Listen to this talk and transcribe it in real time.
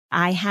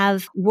I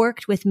have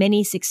worked with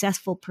many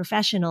successful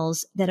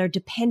professionals that are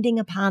depending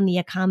upon the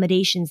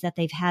accommodations that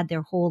they've had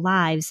their whole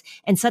lives.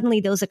 And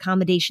suddenly those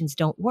accommodations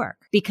don't work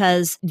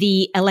because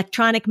the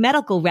electronic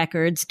medical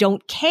records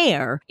don't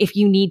care if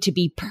you need to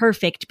be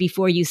perfect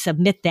before you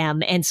submit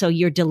them. And so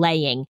you're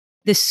delaying.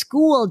 The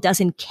school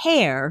doesn't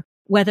care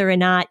whether or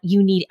not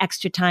you need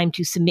extra time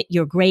to submit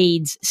your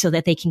grades so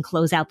that they can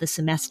close out the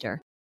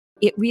semester.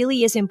 It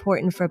really is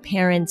important for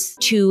parents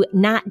to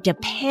not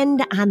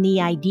depend on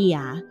the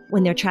idea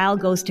when their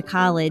child goes to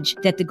college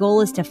that the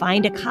goal is to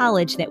find a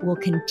college that will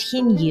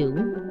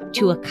continue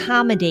to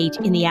accommodate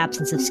in the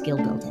absence of skill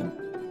building.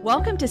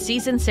 Welcome to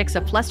Season 6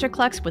 of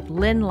Flusterclux with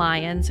Lynn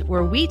Lyons,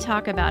 where we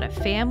talk about a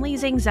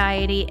family's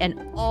anxiety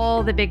and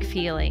all the big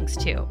feelings,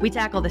 too. We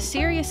tackle the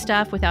serious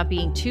stuff without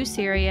being too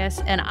serious,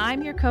 and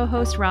I'm your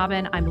co-host,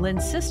 Robin. I'm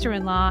Lynn's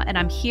sister-in-law, and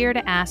I'm here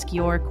to ask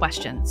your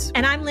questions.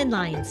 And I'm Lynn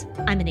Lyons.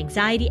 I'm an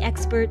anxiety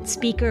expert,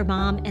 speaker,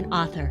 mom, and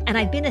author, and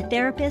I've been a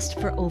therapist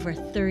for over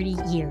 30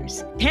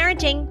 years.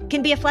 Parenting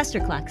can be a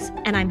Flusterclux,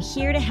 and I'm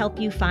here to help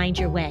you find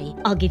your way.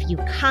 I'll give you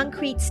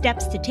concrete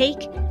steps to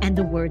take and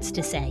the words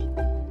to say.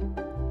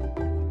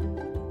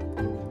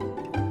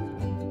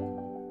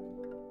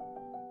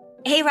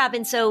 Hey,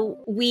 Robin. So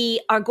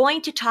we are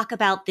going to talk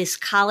about this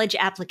college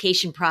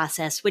application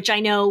process, which I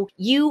know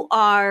you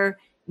are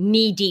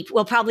knee deep.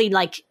 Well, probably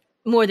like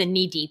more than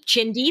knee deep,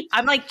 chin deep.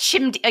 I'm like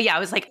chin. Yeah, I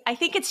was like, I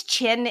think it's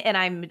chin and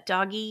I'm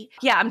doggy.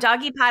 Yeah, I'm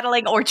doggy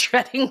paddling or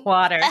treading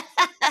water.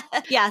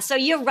 Yeah, so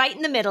you're right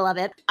in the middle of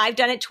it. I've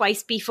done it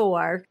twice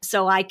before,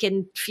 so I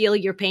can feel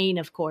your pain,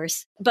 of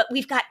course. But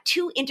we've got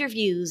 2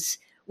 interviews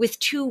with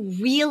 2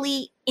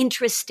 really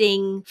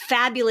interesting,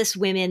 fabulous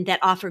women that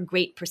offer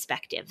great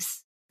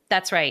perspectives.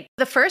 That's right.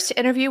 The first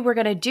interview we're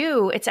going to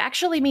do, it's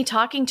actually me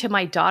talking to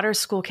my daughter's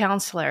school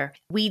counselor.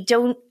 We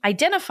don't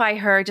identify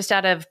her just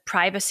out of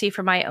privacy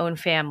for my own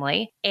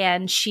family.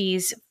 And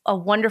she's a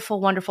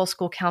wonderful, wonderful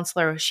school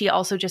counselor. She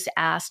also just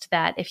asked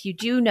that if you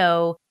do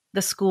know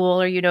the school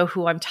or you know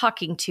who I'm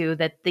talking to,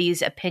 that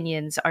these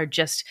opinions are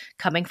just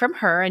coming from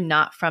her and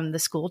not from the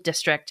school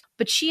district.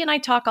 But she and I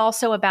talk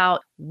also about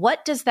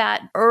what does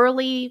that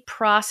early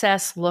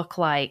process look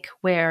like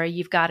where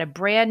you've got a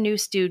brand new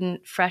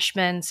student,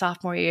 freshman,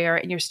 sophomore year,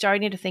 and you're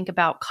starting to think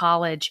about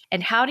college,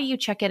 and how do you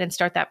check in and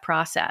start that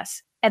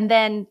process? And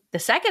then the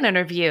second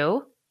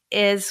interview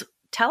is,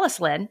 tell us,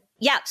 Lynn.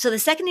 Yeah. So the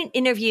second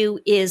interview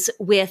is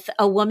with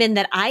a woman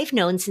that I've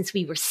known since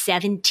we were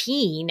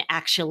 17,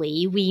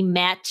 actually. We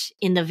met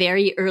in the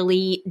very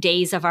early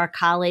days of our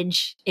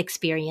college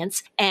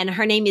experience. And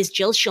her name is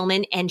Jill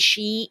Shulman, and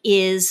she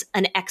is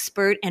an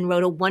expert and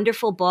wrote a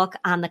wonderful book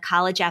on the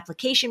college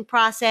application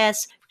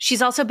process.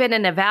 She's also been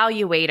an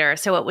evaluator.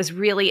 So it was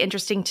really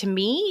interesting to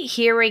me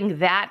hearing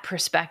that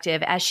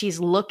perspective as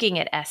she's looking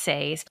at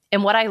essays.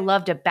 And what I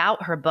loved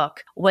about her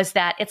book was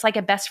that it's like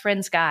a best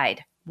friend's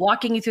guide,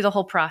 walking you through the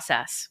whole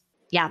process.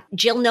 Yeah,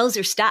 Jill knows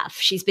her stuff.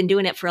 She's been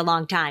doing it for a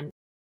long time.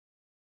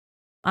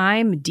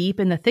 I'm deep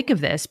in the thick of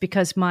this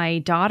because my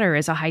daughter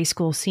is a high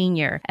school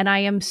senior, and I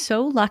am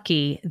so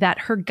lucky that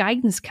her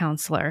guidance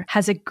counselor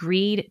has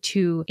agreed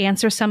to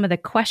answer some of the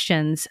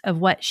questions of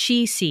what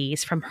she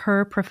sees from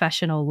her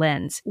professional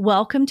lens.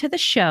 Welcome to the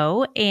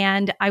show,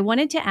 and I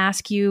wanted to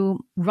ask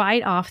you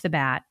right off the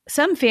bat,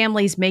 some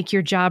families make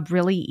your job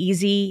really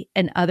easy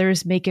and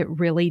others make it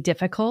really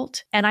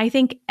difficult. And I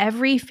think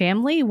every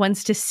family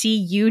wants to see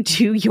you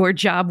do your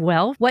job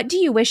well. What do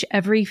you wish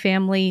every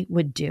family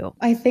would do?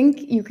 I think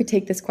you could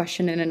take this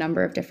question in a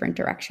number of different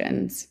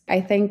directions.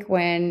 I think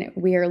when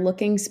we are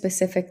looking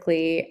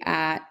specifically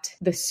at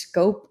the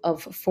scope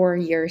of 4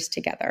 years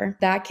together,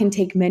 that can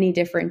take many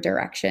different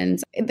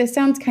directions. This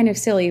sounds kind of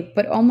silly,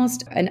 but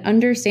almost an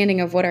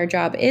understanding of what our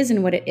job is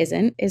and what it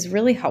isn't is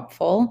really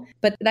helpful.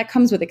 But that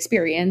comes with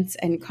experience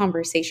and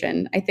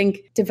conversation. I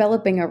think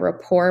developing a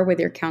rapport with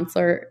your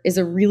counselor is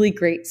a really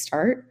great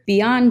start.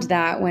 Beyond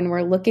that, when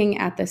we're looking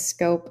at the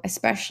scope,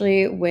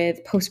 especially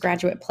with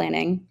postgraduate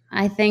planning,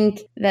 I think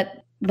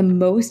that the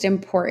most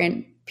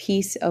important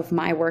piece of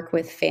my work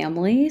with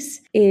families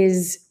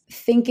is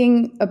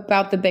thinking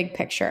about the big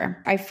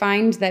picture. I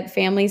find that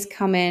families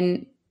come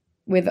in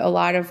with a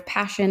lot of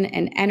passion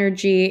and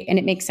energy, and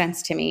it makes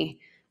sense to me.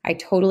 I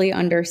totally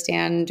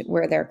understand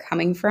where they're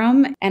coming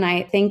from. And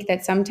I think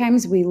that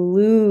sometimes we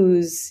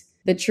lose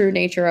the true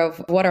nature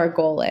of what our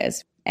goal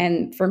is.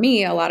 And for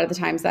me, a lot of the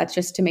times that's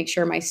just to make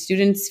sure my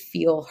students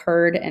feel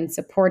heard and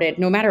supported,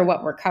 no matter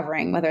what we're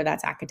covering, whether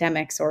that's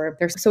academics or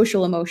their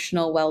social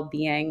emotional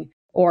well-being,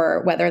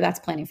 or whether that's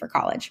planning for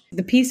college.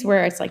 The piece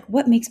where it's like,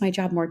 what makes my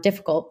job more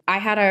difficult? I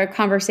had a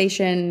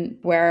conversation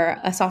where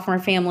a sophomore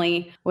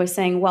family was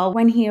saying, well,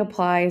 when he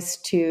applies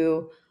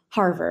to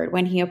Harvard,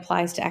 when he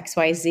applies to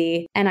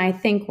XYZ, and I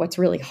think what's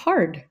really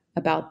hard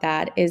about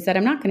that is that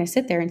I'm not going to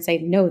sit there and say,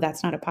 no,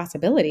 that's not a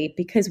possibility,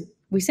 because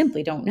we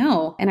simply don't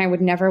know. And I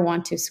would never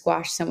want to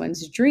squash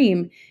someone's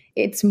dream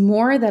It's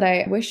more that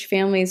I wish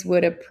families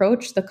would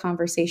approach the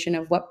conversation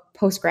of what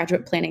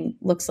postgraduate planning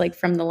looks like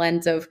from the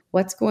lens of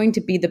what's going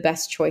to be the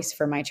best choice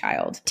for my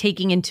child.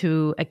 Taking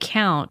into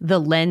account the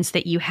lens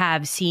that you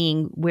have,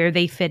 seeing where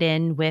they fit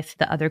in with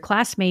the other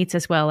classmates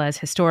as well as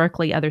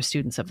historically other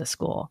students of the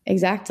school.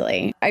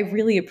 Exactly. I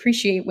really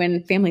appreciate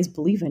when families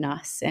believe in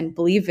us and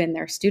believe in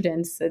their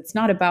students. It's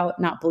not about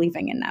not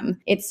believing in them.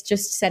 It's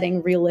just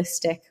setting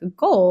realistic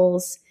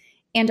goals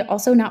and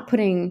also not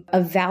putting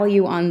a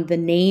value on the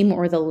name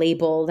or the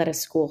label that a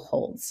school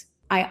holds.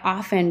 I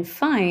often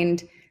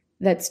find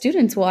that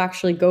students will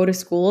actually go to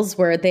schools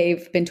where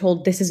they've been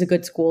told this is a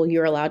good school,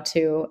 you're allowed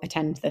to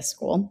attend this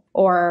school,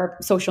 or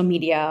social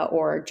media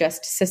or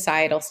just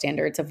societal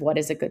standards of what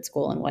is a good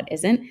school and what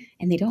isn't,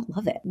 and they don't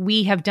love it.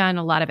 We have done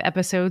a lot of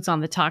episodes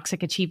on the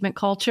toxic achievement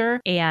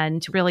culture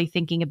and really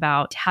thinking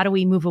about how do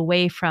we move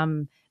away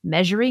from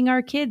measuring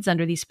our kids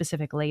under these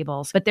specific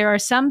labels. But there are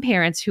some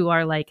parents who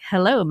are like,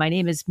 hello, my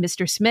name is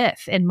Mr.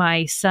 Smith and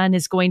my son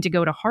is going to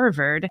go to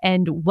Harvard.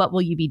 And what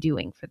will you be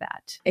doing for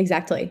that?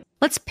 Exactly.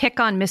 Let's pick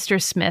on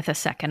Mr. Smith a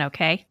second,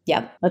 okay?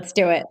 Yep, let's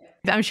do it.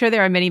 I'm sure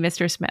there are many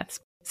Mr. Smiths.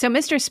 So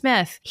Mr.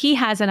 Smith, he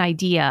has an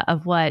idea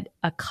of what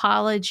a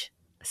college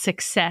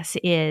success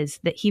is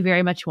that he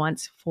very much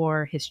wants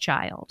for his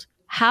child.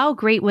 How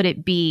great would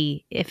it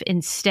be if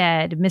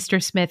instead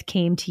Mr. Smith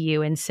came to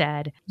you and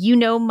said, you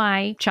know,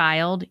 my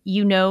child,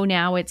 you know,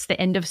 now it's the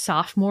end of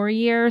sophomore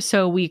year.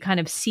 So we kind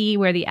of see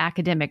where the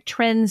academic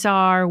trends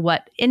are,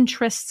 what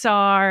interests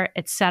are,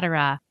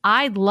 etc.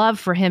 I'd love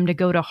for him to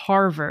go to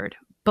Harvard.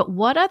 But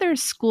what other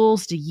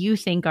schools do you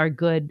think are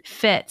good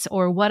fits,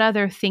 or what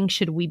other things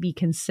should we be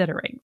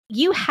considering?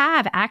 You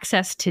have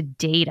access to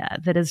data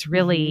that is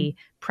really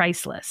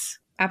priceless.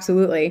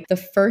 Absolutely. The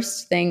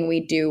first thing we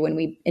do when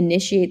we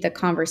initiate the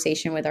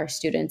conversation with our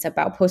students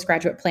about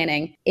postgraduate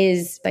planning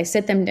is I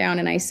sit them down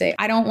and I say,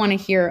 I don't want to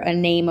hear a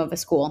name of a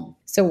school.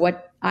 So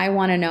what I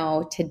want to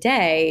know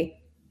today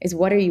is,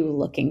 what are you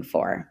looking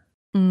for?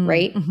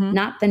 Right? Mm-hmm.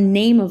 Not the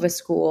name of a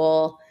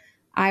school.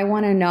 I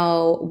want to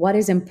know what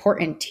is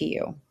important to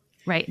you.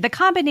 Right. The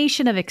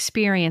combination of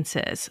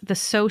experiences, the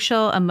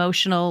social,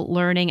 emotional,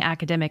 learning,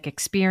 academic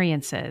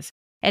experiences.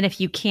 And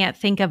if you can't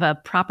think of a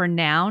proper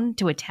noun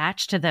to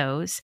attach to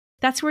those,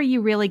 that's where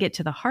you really get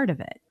to the heart of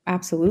it.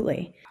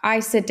 Absolutely. I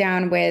sit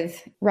down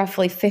with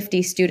roughly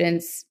 50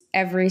 students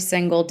every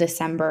single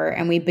December,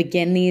 and we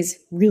begin these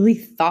really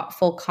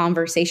thoughtful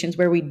conversations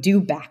where we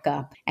do back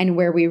up and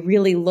where we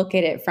really look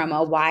at it from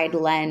a wide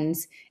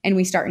lens and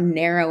we start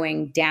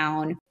narrowing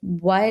down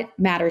what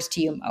matters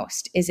to you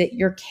most. Is it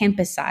your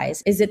campus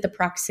size? Is it the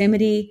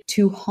proximity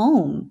to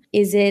home?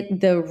 Is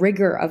it the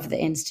rigor of the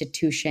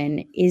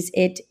institution? Is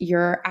it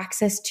your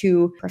access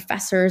to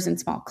professors and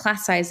small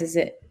class sizes?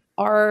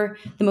 Are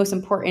the most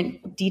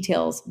important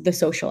details the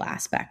social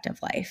aspect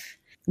of life?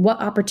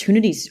 What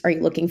opportunities are you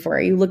looking for?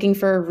 Are you looking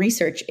for a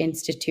research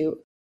institute?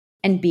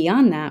 And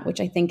beyond that, which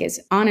I think is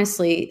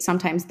honestly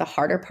sometimes the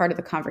harder part of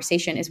the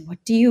conversation, is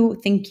what do you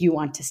think you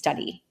want to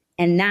study?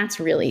 And that's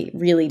really,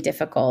 really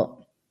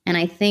difficult. And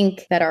I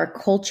think that our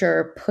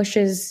culture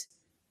pushes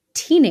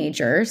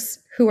teenagers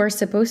who are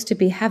supposed to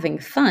be having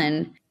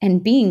fun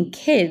and being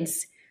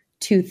kids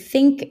to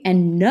think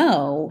and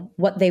know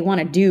what they want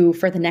to do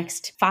for the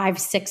next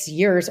 5-6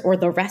 years or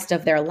the rest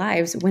of their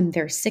lives when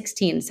they're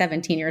 16,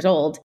 17 years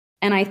old.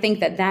 And I think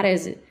that that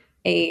is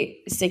a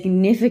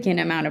significant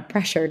amount of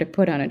pressure to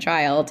put on a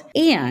child.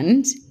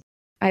 And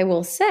I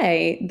will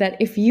say that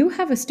if you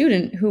have a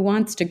student who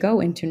wants to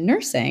go into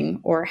nursing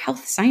or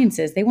health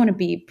sciences, they want to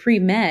be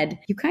pre-med,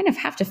 you kind of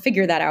have to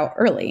figure that out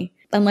early,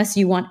 unless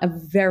you want a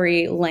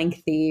very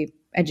lengthy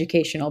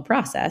educational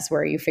process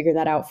where you figure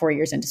that out 4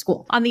 years into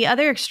school. On the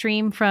other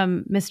extreme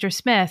from Mr.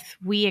 Smith,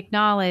 we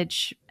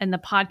acknowledge in the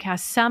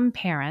podcast some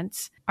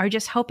parents are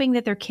just hoping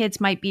that their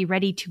kids might be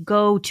ready to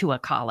go to a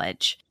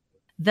college.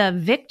 The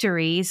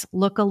victories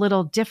look a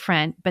little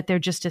different, but they're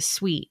just as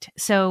sweet.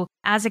 So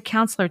as a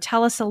counselor,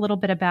 tell us a little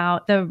bit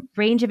about the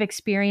range of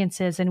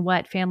experiences and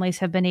what families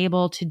have been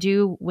able to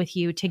do with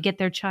you to get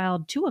their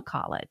child to a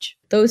college.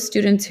 Those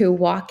students who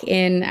walk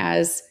in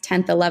as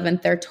 10th,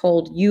 11th, they're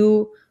told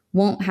you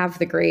won't have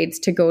the grades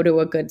to go to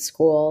a good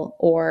school,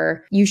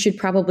 or you should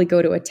probably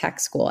go to a tech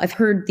school. I've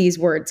heard these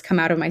words come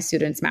out of my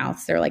students'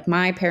 mouths. They're like,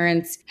 my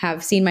parents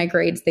have seen my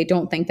grades. They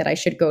don't think that I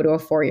should go to a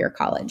 4-year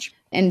college.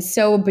 And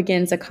so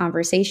begins a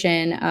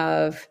conversation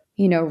of,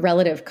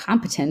 relative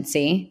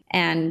competency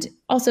and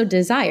also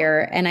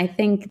desire. And I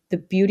think the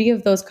beauty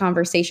of those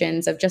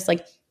conversations of just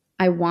like,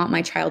 I want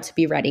my child to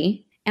be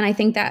ready. And I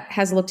think that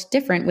has looked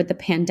different with the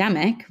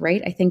pandemic,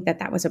 right? I think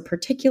that was a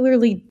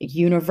particularly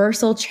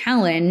universal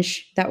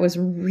challenge that was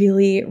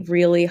really,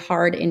 really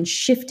hard in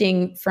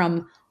shifting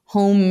from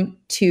home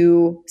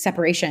to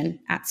separation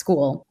at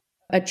school.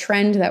 A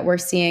trend that we're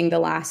seeing the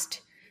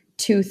last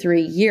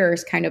 2-3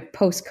 years kind of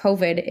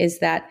post-COVID is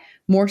that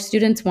more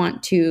students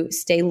want to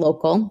stay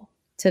local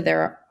to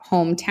their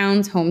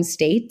hometowns, home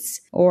states,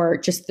 or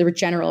just the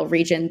general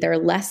region, they're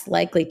less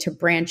likely to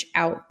branch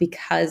out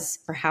because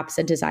perhaps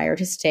a desire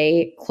to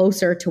stay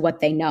closer to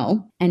what they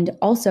know. And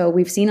also,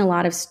 we've seen a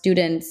lot of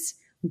students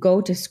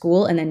go to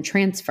school and then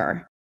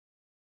transfer.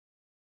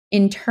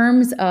 In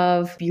terms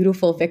of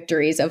beautiful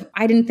victories of,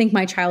 I didn't think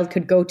my child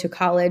could go to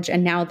college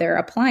and now they're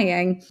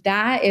applying,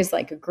 that is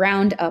like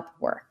ground up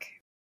work.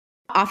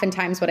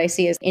 Oftentimes what I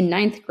see is in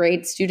ninth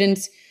grade,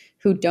 students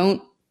who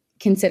don't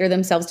consider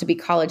themselves to be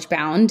college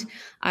bound,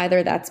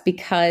 either that's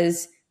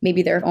because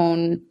maybe their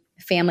own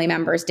family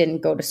members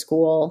didn't go to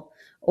school,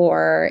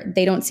 or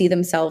they don't see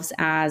themselves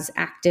as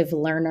active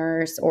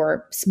learners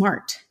or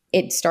smart.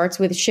 It starts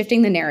with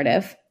shifting the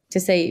narrative to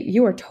say,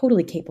 you are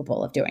totally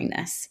capable of doing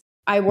this.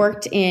 I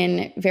worked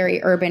in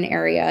very urban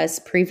areas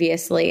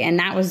previously, and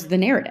that was the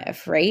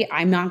narrative, right?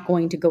 I'm not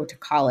going to go to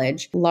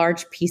college.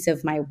 Large piece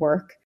of my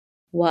work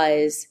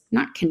was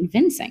not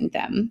convincing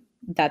them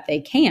that they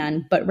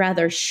can, but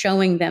rather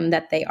showing them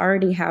that they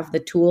already have the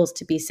tools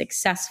to be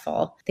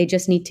successful. They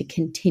just need to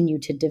continue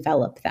to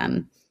develop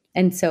them.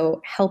 And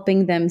so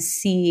helping them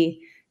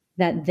see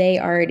that they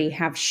already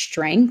have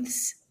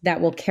strengths that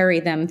will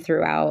carry them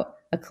throughout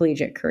a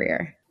collegiate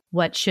career.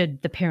 What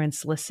should the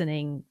parents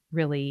listening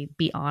really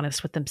be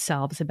honest with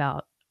themselves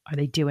about? Are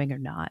they doing or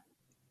not?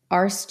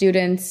 Our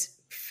students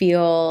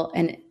feel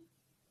an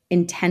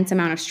intense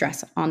amount of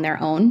stress on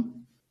their own.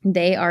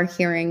 They are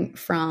hearing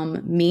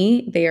from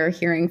me. They are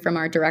hearing from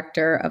our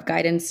director of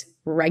guidance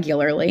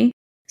regularly.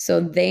 So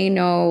they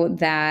know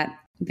that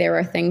there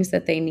are things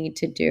that they need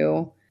to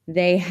do.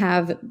 They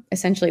have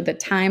essentially the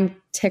time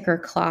ticker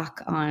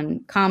clock on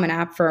Common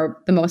App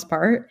for the most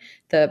part,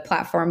 the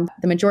platform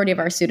the majority of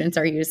our students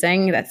are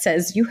using that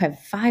says you have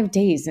 5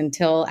 days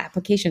until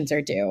applications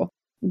are due.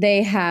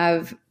 They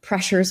have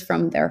pressures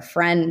from their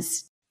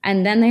friends,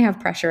 and then they have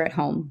pressure at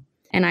home.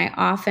 And I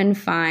often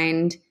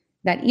find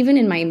that even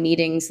in my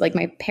meetings, like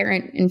my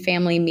parent and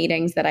family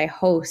meetings that I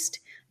host,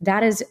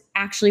 that is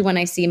actually when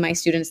I see my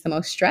students the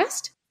most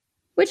stressed,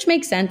 which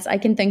makes sense. I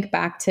can think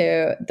back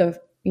to the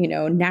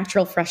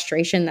natural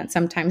frustration that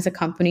sometimes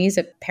accompanies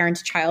a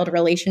parent-child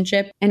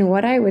relationship. And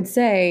what I would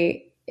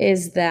say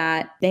is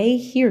that they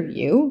hear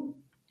you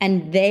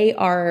and they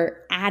are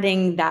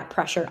adding that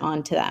pressure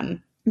onto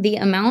them. The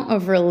amount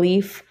of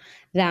relief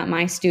that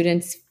my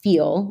students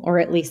feel, or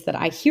at least that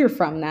I hear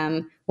from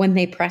them when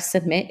they press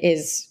submit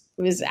is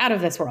out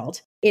of this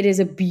world. It is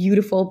a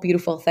beautiful,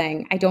 beautiful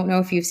thing. I don't know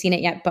if you've seen it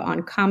yet, but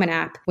on Common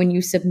App, when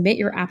you submit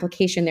your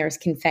application, there's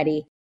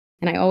confetti.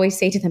 And I always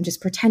say to them, just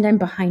pretend I'm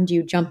behind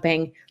you,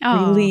 jumping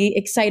really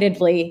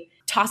excitedly,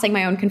 tossing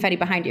my own confetti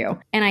behind you.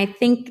 And I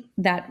think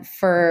that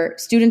for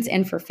students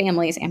and for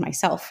families and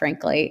myself,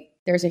 frankly,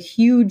 there's a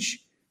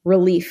huge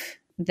relief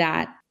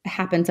that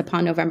happens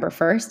upon November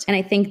 1st. And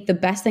I think the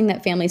best thing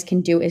that families can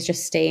do is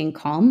just staying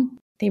calm.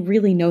 They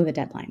really know the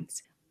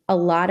deadlines. A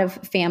lot of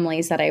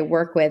families that I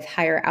work with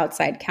hire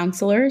outside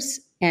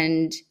counselors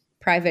and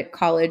private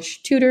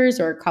college tutors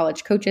or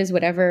college coaches,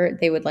 whatever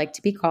they would like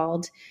to be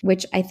called,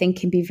 which I think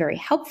can be very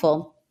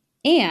helpful.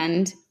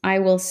 And I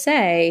will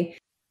say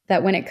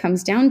that when it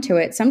comes down to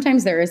it,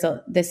 sometimes there is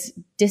this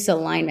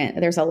disalignment.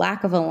 There's a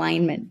lack of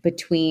alignment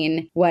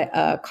between what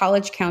a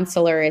college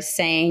counselor is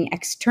saying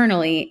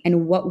externally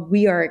and what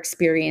we are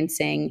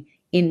experiencing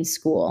in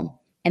school.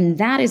 And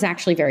that is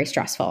actually very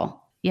stressful.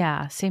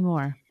 Yeah, say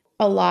more.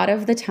 A lot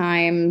of the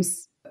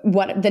times,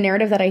 what the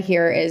narrative that I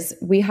hear is,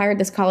 we hired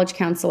this college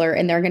counselor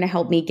and they're going to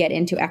help me get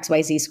into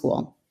XYZ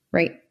school,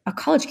 right? A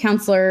college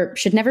counselor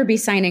should never be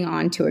signing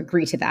on to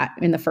agree to that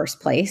in the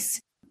first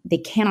place. They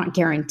cannot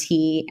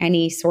guarantee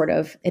any sort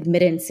of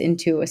admittance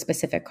into a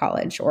specific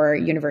college or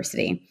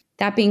university.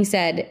 That being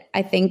said,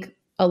 I think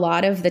a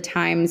lot of the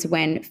times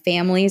when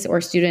families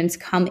or students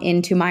come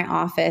into my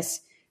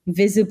office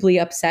visibly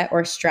upset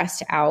or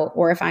stressed out,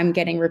 or if I'm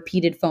getting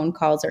repeated phone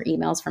calls or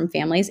emails from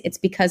families, it's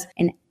because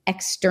an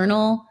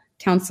external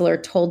counselor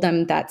told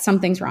them that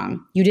something's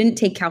wrong. You didn't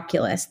take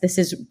calculus. This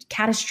is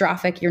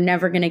catastrophic. You're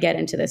never going to get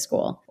into this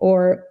school.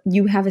 Or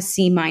you have a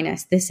C-.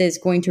 This is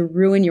going to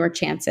ruin your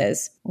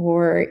chances.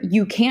 Or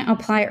you can't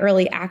apply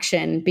early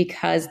action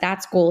because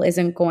that school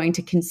isn't going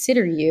to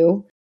consider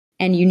you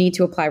and you need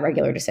to apply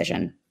regular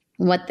decision.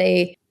 What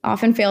they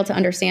often fail to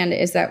understand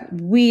is that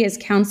we as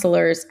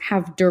counselors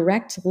have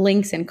direct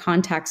links and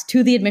contacts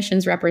to the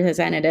admissions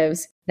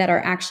representatives that are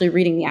actually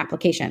reading the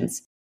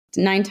applications.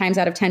 9 times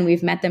out of 10,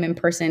 we've met them in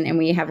person and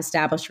we have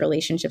established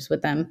relationships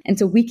with them. And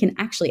so we can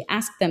actually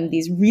ask them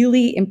these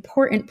really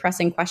important,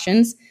 pressing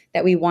questions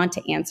that we want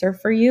to answer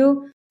for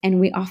you. And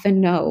we often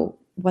know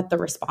what the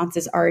response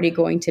is already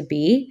going to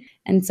be.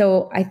 And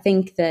so I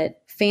think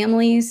that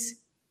families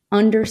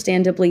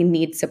understandably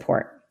need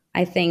support.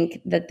 I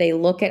think that they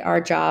look at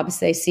our jobs,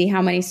 they see how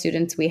many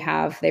students we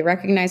have, they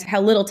recognize how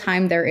little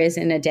time there is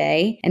in a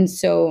day. And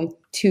so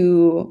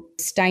to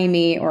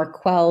stymie or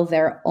quell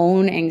their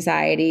own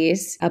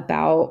anxieties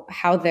about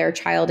how their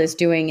child is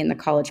doing in the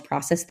college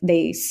process,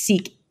 they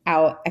seek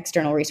out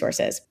external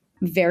resources.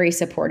 Very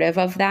supportive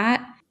of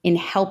that in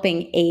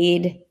helping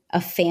aid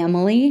a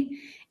family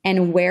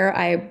And where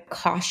I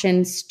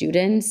caution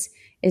students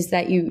is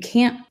that you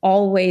can't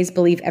always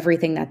believe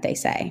everything that they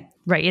say.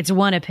 Right. It's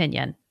one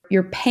opinion.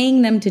 You're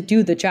paying them to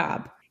do the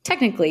job.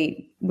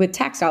 Technically, with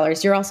tax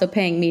dollars, you're also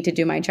paying me to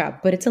do my job,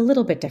 but it's a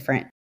little bit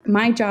different.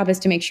 My job is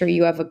to make sure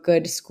you have a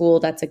good school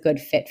that's a good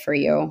fit for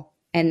you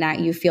and that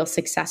you feel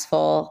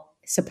successful,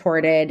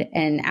 supported,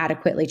 and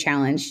adequately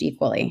challenged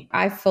equally.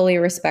 I fully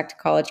respect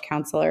college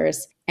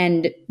counselors,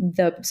 and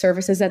the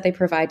services that they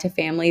provide to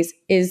families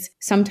is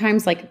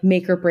sometimes like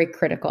make or break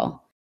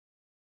critical.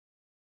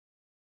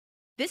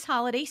 This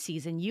holiday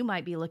season, you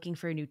might be looking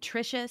for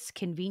nutritious,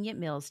 convenient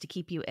meals to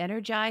keep you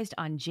energized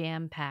on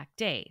jam-packed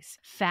days.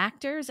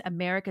 Factor's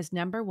America's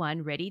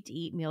 #1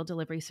 ready-to-eat meal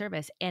delivery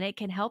service, and it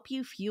can help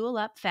you fuel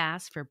up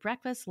fast for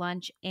breakfast,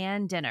 lunch,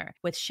 and dinner.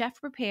 With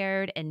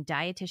chef-prepared and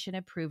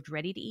dietitian-approved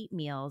ready-to-eat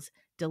meals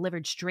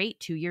delivered straight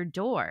to your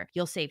door.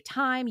 You'll save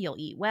time, you'll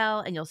eat well,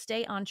 and you'll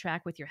stay on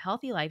track with your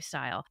healthy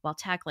lifestyle while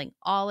tackling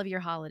all of your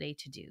holiday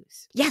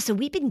to-dos. Yeah, so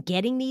we've been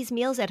getting these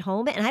meals at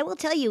home, and I will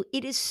tell you,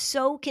 it is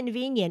so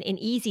convenient and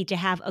easy to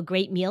have a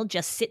great meal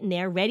just sitting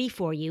there ready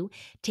for you.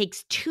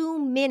 Takes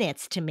 2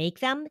 minutes to make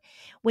them.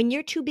 When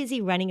you're too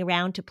busy running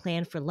around to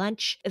plan for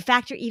lunch,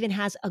 Factor even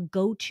has a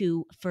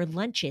go-to for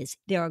lunches.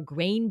 There are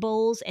grain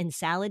bowls and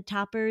salad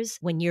toppers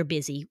when you're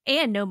busy.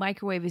 And no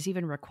microwave is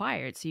even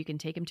required, so you can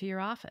take them to your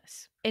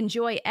office.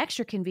 Enjoy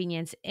extra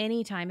convenience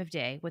any time of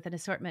day with an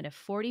assortment of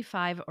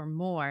 45 or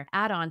more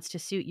add-ons to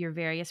suit your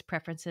various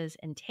preferences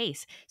and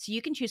tastes. So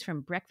you can choose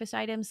from breakfast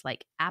items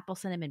like apple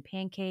cinnamon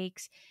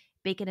pancakes,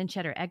 bacon and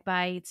cheddar egg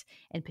bites,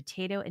 and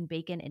potato and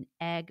bacon and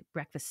egg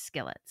breakfast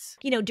skillets.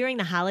 You know, during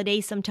the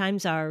holidays,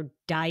 sometimes our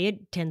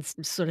diet tends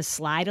to sort of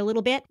slide a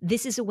little bit.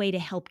 This is a way to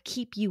help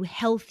keep you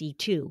healthy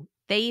too.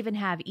 They even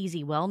have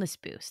easy wellness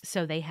boosts.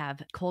 So they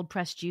have cold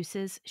pressed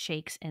juices,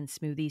 shakes, and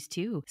smoothies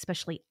too,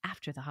 especially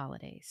after the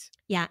holidays.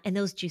 Yeah, and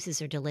those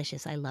juices are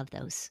delicious. I love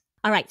those.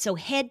 All right, so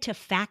head to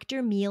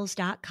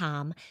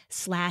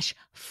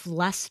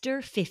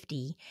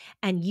factormeals.com/fluster50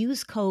 and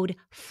use code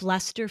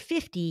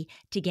fluster50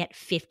 to get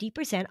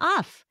 50%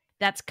 off.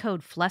 That's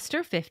code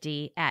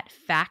fluster50 at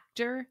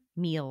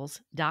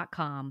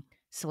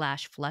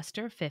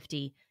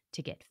factormeals.com/fluster50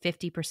 to get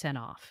 50%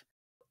 off.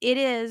 It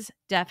is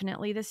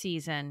definitely the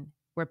season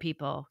where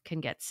people can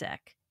get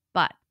sick,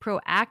 but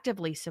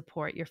proactively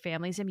support your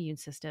family's immune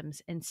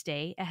systems and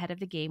stay ahead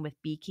of the game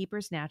with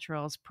Beekeepers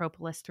Naturals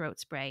Propolis Throat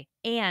Spray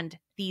and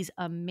these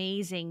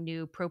amazing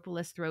new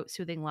Propolis Throat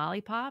Soothing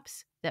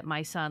Lollipops that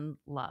my son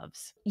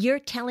loves. You're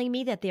telling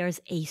me that there's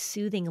a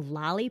soothing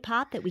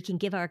lollipop that we can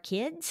give our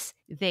kids?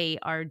 They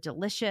are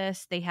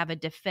delicious. They have a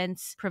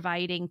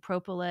defense-providing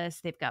propolis.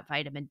 They've got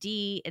vitamin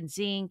D and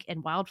zinc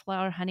and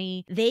wildflower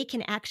honey. They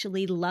can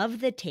actually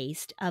love the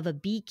taste of a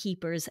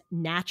beekeeper's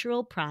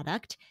natural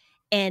product,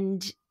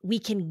 and we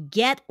can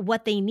get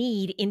what they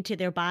need into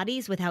their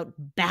bodies without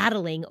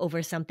battling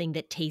over something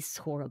that tastes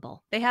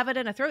horrible. They have it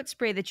in a throat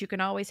spray that you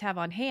can always have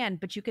on hand,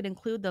 but you can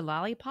include the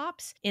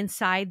lollipops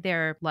inside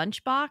their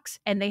lunchbox,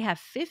 and they have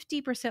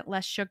 50%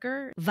 less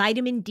sugar.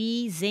 Vitamin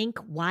D, zinc,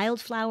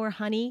 wildflower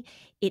honey.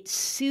 It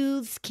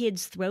soothes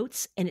kids'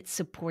 throats and it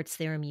supports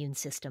their immune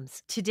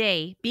systems.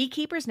 Today,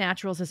 Beekeepers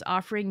Naturals is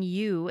offering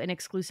you an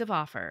exclusive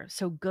offer.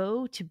 So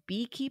go to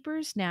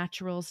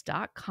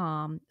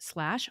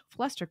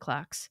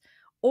beekeepersnaturals.com/flusterclux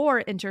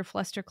or enter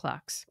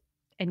Flusterclux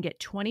and get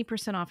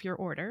 20% off your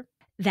order.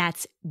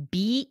 That's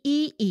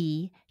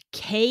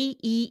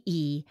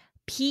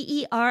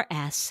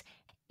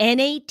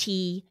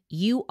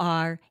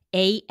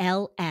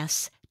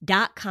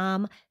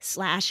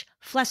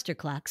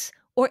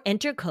or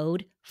enter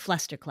code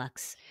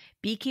Flusterclux.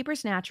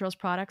 Beekeepers Naturals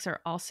products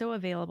are also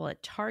available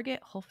at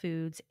Target, Whole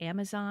Foods,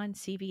 Amazon,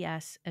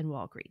 CVS, and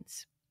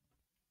Walgreens.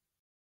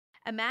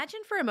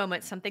 Imagine for a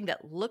moment something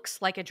that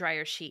looks like a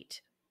dryer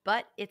sheet,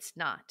 but it's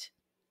not.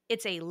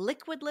 It's a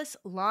liquidless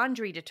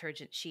laundry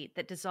detergent sheet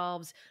that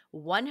dissolves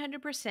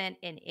 100%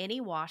 in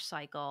any wash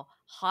cycle,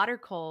 hot or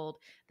cold.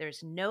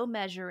 There's no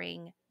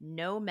measuring,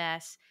 no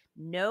mess,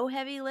 no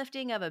heavy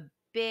lifting of a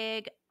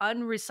big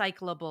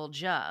unrecyclable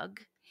jug.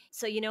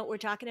 So you know what we're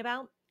talking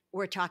about?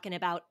 We're talking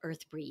about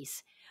Earth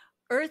Breeze.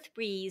 Earth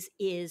Breeze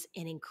is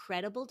an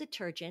incredible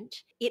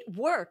detergent. It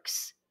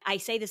works. I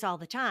say this all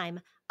the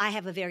time. I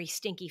have a very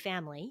stinky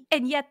family.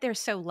 And yet they're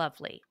so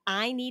lovely.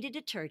 I need a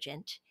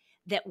detergent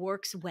that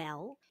works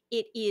well.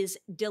 It is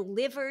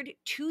delivered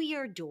to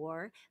your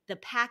door. The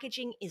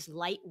packaging is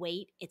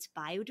lightweight. It's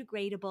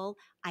biodegradable.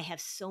 I have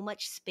so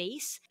much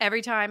space.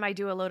 Every time I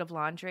do a load of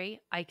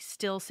laundry, I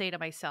still say to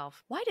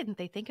myself, why didn't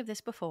they think of this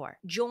before?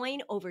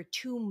 Join over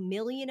 2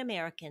 million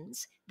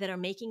Americans that are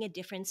making a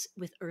difference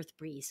with Earth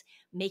Breeze,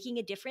 making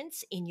a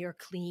difference in your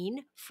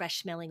clean,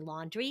 fresh-smelling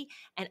laundry,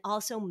 and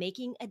also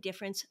making a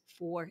difference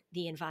for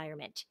the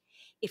environment.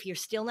 If you're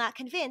still not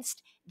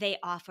convinced, they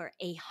offer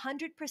a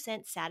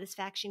 100%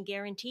 satisfaction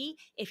guarantee.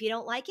 If you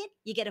don't like it,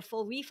 you get a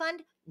full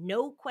refund,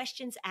 no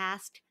questions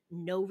asked,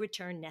 no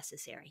return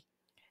necessary.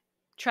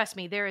 Trust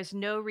me, there is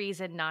no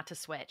reason not to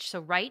switch.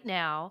 So right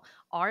now,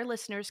 our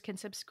listeners can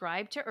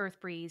subscribe to Earth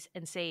Breeze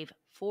and save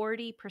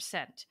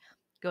 40%.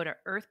 Go to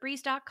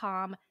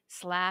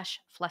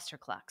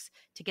earthbreeze.com/flusterclux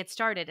to get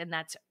started. And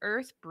that's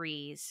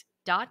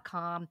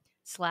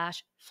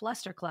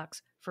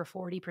earthbreeze.com/flusterclux for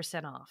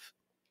 40% off.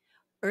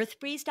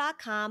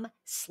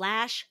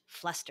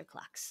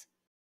 earthbreeze.com/flusterclux.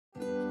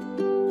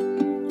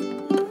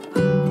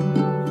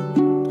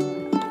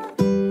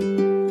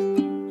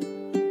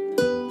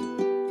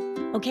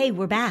 Okay,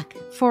 we're back.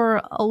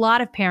 For a lot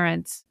of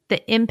parents,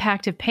 the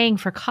impact of paying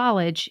for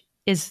college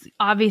is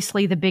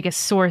obviously the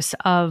biggest source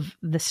of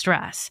the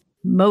stress.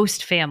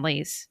 Most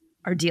families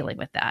are dealing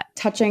with that.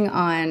 Touching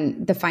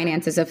on the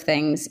finances of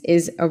things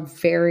is a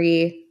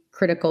very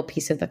critical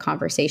piece of the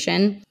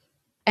conversation.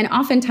 And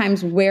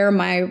oftentimes where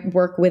my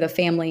work with a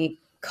family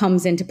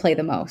comes into play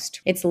the most.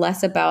 It's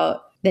less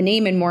about the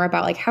name and more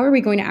about like, how are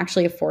we going to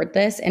actually afford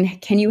this? And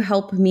can you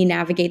help me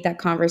navigate that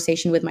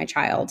conversation with my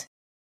child?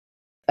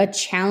 A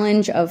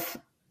challenge of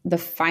the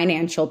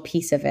financial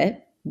piece of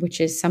it, which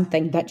is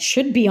something that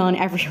should be on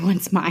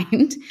everyone's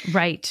mind.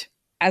 Right.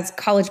 As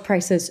college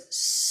prices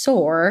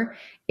soar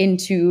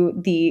into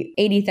the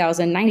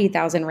 80,000,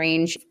 90,000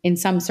 range in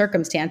some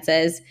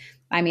circumstances.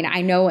 I mean,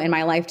 I know in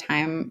my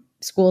lifetime,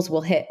 schools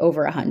will hit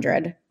over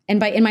 100. And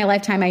by in my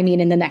lifetime, I mean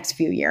in the next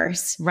few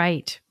years.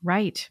 Right.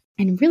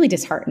 And really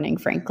disheartening,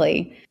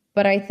 frankly.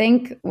 But I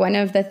think one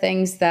of the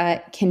things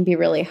that can be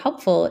really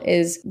helpful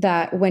is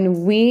that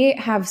when we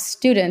have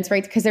students,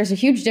 right, because there's a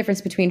huge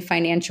difference between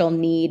financial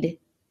need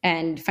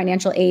and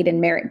financial aid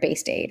and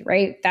merit-based aid,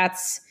 right?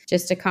 That's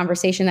just a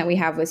conversation that we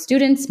have with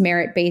students.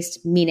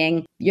 Merit-based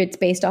meaning it's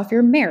based off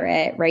your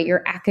merit, right?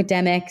 Your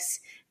academics,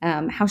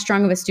 how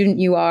strong of a student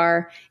you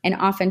are. And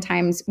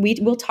oftentimes we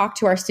will talk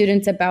to our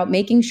students about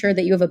making sure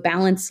that you have a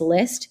balanced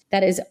list.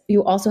 That is,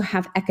 you also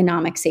have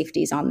economic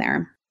safeties on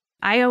there.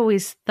 I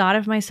always thought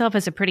of myself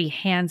as a pretty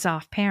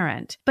hands-off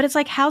parent, but it's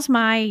like, how's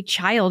my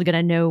child going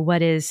to know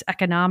what is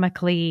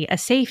economically a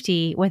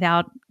safety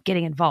without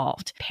getting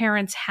involved?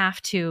 Parents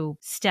have to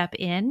step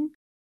in.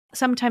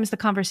 Sometimes the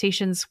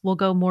conversations will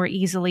go more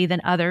easily than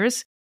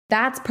others.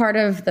 That's part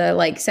of the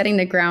like setting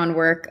the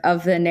groundwork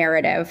of the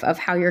narrative of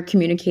how you're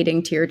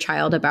communicating to your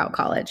child about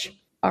college.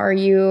 Are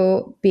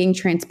you being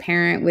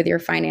transparent with your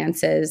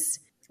finances,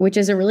 which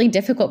is a really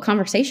difficult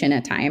conversation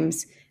at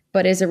times,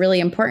 but is a really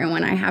important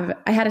one. I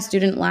had a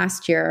student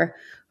last year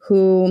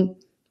who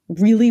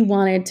really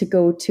wanted to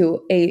go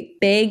to a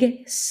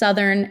big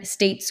Southern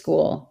state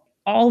school.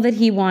 All that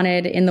he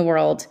wanted in the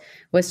world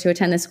was to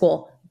attend the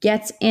school.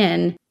 Gets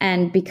in,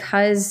 and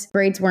because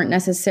grades weren't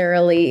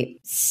necessarily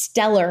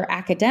stellar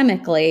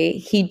academically,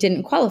 he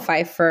didn't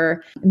qualify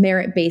for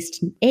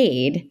merit-based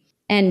aid.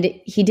 And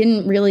he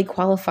didn't really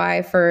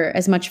qualify for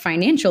as much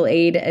financial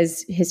aid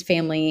as his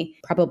family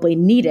probably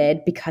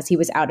needed because he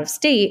was out of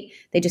state.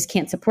 They just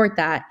can't support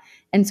that.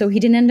 And so he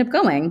didn't end up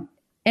going.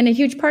 And a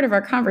huge part of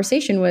our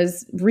conversation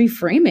was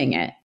reframing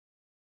it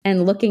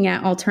and looking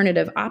at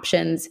alternative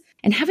options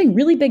and having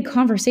really big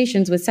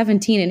conversations with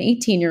 17 and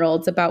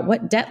 18-year-olds about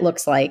what debt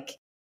looks like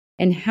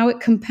and how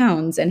it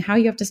compounds and how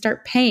you have to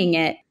start paying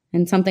it,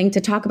 and something to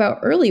talk about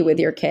early with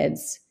your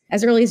kids,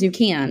 as early as you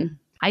can.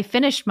 I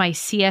finished my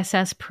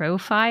CSS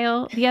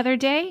profile the other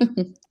day.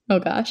 Oh,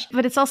 gosh.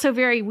 But it's also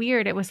very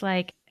weird. It was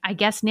like, I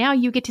guess now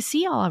you get to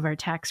see all of our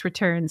tax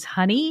returns,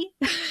 honey.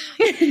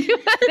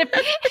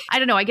 I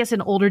don't know. I guess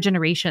in older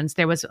generations,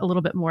 there was a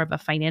little bit more of a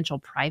financial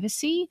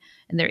privacy,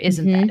 and there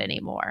isn't that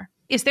anymore.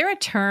 Is there a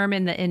term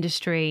in the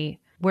industry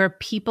where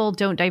people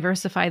don't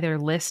diversify their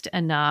list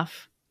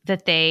enough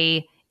that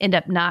they end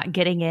up not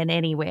getting in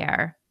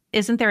anywhere?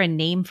 Isn't there a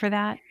name for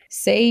that?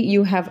 Say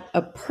you have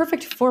a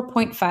perfect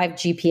 4.5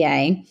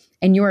 GPA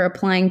and you are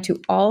applying to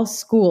all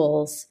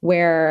schools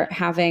where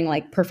having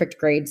like perfect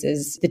grades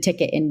is the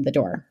ticket in the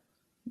door.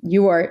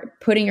 You are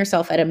putting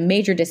yourself at a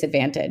major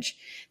disadvantage.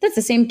 That's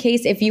the same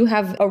case if you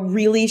have a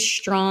really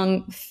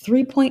strong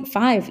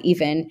 3.5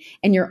 even,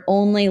 and you're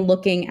only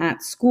looking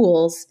at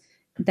schools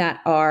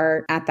that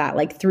are at that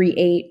like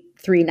 3.8,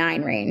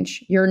 3.9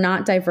 range. You're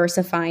not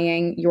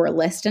diversifying your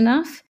list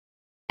enough.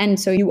 And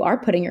so you are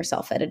putting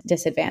yourself at a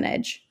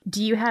disadvantage.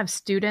 Do you have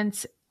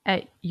students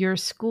at your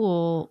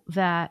school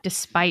that,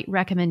 despite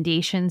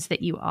recommendations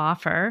that you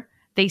offer,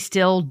 they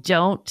still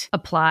don't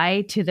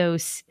apply to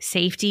those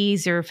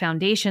safeties or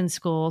foundation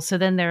schools? So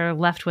then they're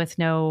left with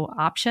no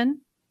option?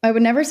 I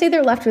would never say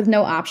they're left with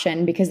no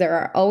option, because there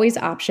are always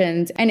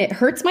options, and it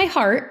hurts my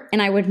heart.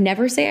 And I would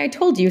never say I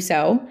told you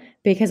so,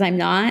 because I'm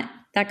not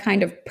that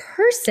kind of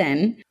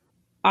person.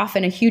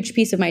 Often a huge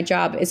piece of my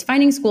job is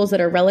finding schools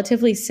that are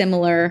relatively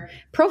similar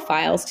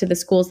profiles to the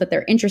schools that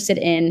they're interested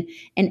in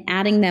and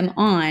adding them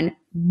on.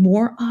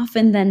 More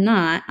often than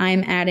not,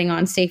 I'm adding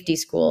on safety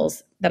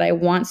schools that I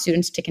want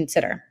students to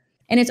consider.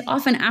 And it's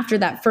often after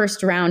that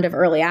first round of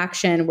early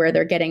action where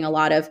they're getting a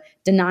lot of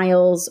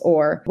denials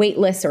or wait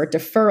lists or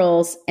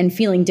deferrals and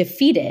feeling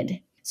defeated.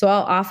 So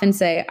I'll often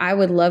say, I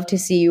would love to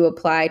see you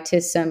apply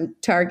to some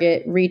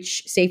target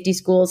reach safety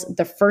schools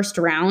the first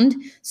round,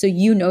 so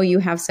you know you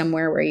have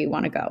somewhere where you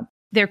want to go.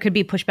 There could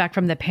be pushback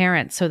from the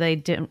parents, so they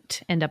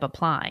don't end up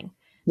applying.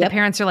 Yep. The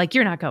parents are like,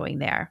 you're not going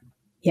there.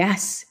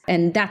 Yes.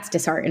 And that's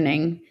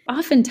disheartening.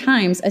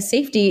 Oftentimes, a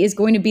safety is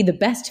going to be the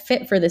best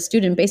fit for the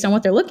student based on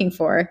what they're looking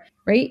for,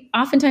 right?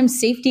 Oftentimes,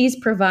 safeties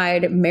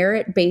provide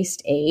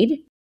merit-based aid.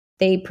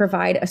 They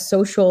provide a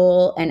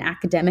social and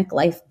academic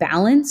life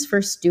balance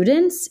for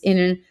students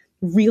in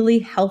really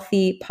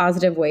healthy,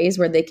 positive ways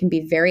where they can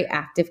be very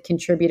active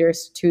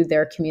contributors to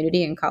their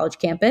community and college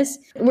campus,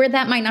 where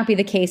that might not be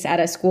the case at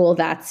a school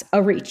that's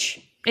a reach.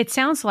 It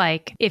sounds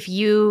like if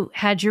you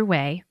had your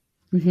way,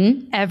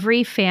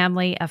 every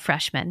family of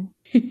freshmen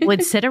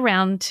would sit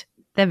around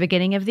the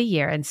beginning of the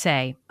year and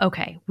say,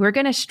 okay, we're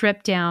going to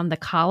strip down the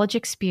college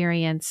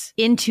experience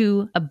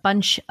into a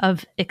bunch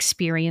of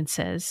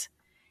experiences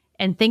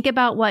and think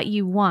about what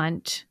you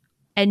want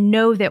and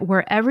know that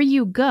wherever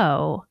you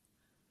go,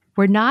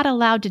 we're not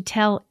allowed to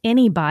tell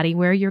anybody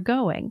where you're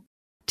going,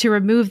 to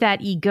remove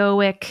that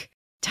egoic,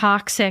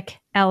 toxic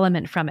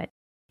element from it.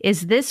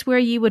 Is this where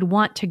you would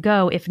want to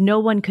go if no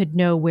one could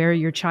know where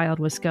your child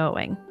was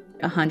going?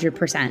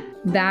 100%.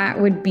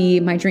 That would be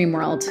my dream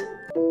world.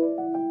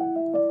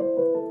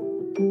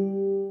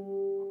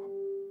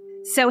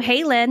 So,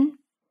 hey, Lynn.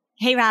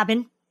 Hey,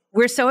 Robin.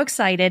 We're so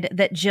excited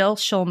that Jill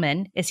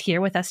Shulman is here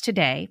with us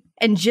today.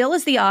 And Jill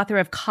is the author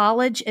of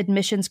College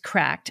Admissions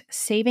Cracked,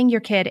 Saving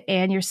Your Kid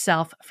and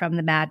Yourself from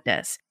the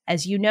Madness.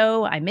 As you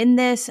know, I'm in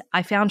this.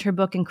 I found her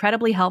book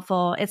incredibly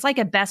helpful. It's like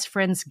a best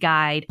friend's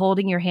guide,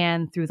 holding your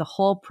hand through the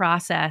whole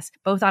process,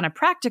 both on a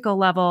practical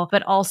level,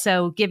 but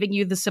also giving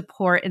you the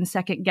support and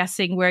second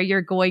guessing where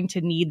you're going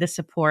to need the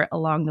support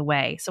along the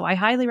way. So I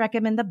highly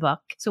recommend the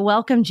book. So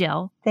welcome,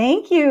 Jill.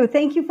 Thank you.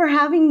 Thank you for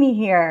having me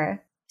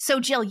here. So,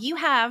 Jill, you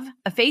have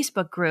a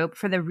Facebook group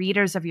for the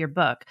readers of your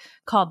book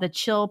called the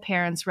Chill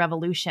Parents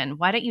Revolution.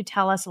 Why don't you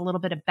tell us a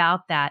little bit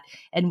about that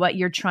and what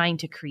you're trying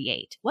to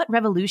create? What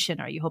revolution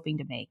are you hoping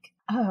to make?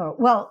 Oh,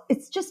 well,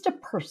 it's just a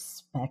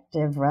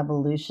perspective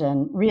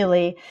revolution,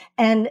 really.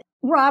 And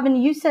Robin,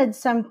 you said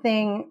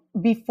something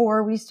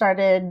before we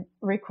started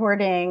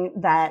recording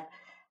that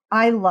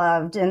I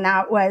loved, and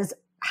that was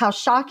how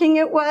shocking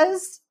it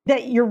was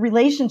that your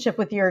relationship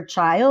with your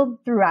child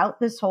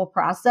throughout this whole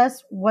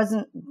process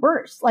wasn't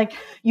worse. Like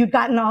you'd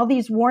gotten all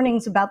these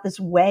warnings about this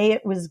way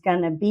it was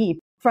going to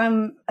be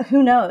from,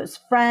 who knows,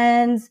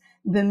 friends,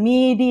 the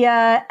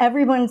media,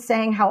 everyone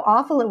saying how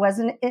awful it was.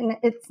 And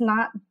it's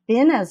not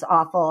been as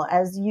awful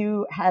as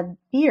you had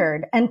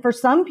feared. And for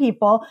some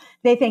people,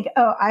 they think,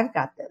 oh, I've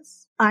got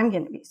this. I'm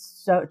going to be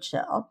so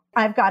chill.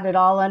 I've got it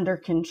all under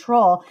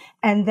control.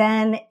 And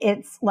then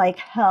it's like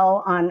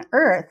hell on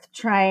earth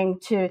trying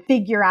to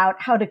figure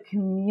out how to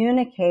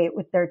communicate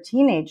with their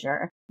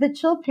teenager. The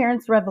Chill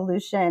Parents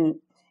Revolution,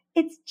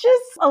 it's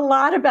just a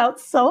lot about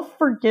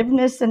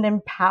self-forgiveness and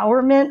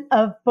empowerment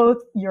of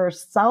both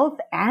yourself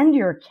and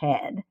your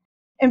kid.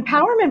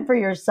 Empowerment for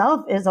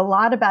yourself is a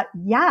lot about,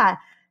 yeah,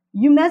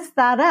 you messed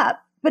that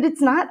up, but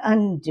it's not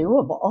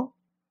undoable.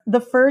 The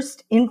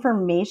first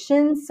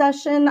information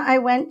session I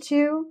went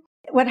to,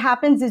 what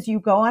happens is you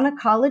go on a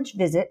college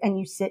visit and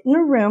you sit in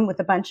a room with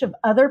a bunch of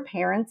other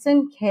parents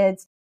and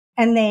kids,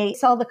 and they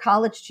sell the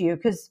college to you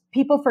because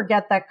people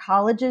forget that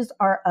colleges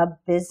are a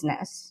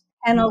business.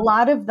 And a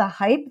lot of the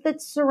hype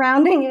that's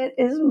surrounding it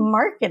is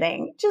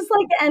marketing, just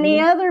like any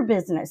other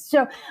business.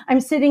 So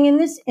I'm sitting in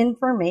this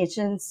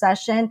information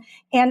session,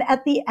 and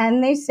at the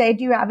end they say,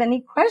 do you have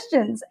any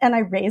questions? And I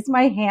raise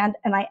my hand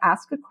and I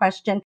ask a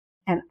question,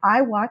 and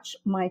I watch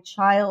my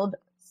child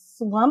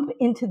slump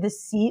into the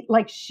seat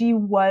like she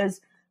was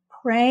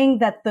praying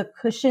that the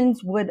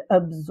cushions would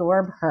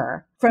absorb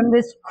her from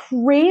this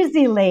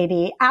crazy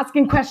lady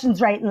asking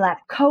questions right and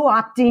left,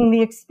 co-opting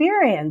the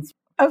experience.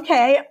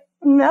 Okay,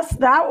 messed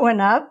that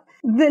one up.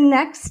 The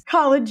next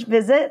college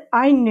visit,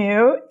 I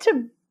knew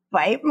to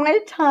bite my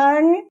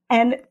tongue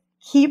and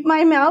keep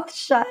my mouth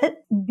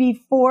shut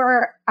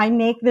before I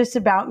make this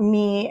about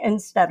me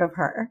instead of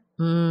her.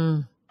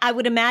 I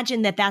would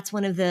imagine that that's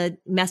one of the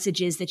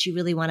messages that you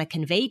really want to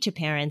convey to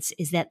parents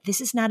is that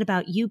this is not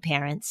about you,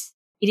 parents.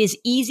 It is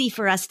easy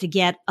for us to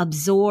get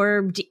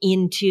absorbed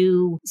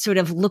into sort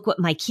of look what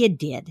my kid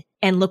did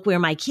and look where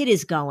my kid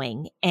is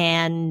going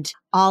and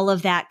all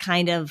of that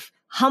kind of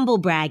humble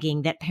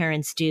bragging that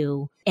parents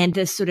do and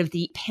the sort of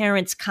the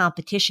parents'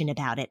 competition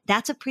about it.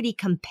 That's a pretty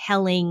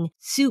compelling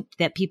soup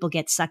that people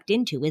get sucked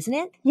into, isn't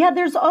it? Yeah,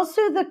 there's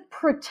also the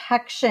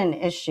protection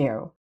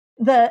issue.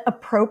 The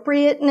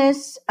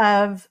appropriateness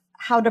of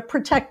how to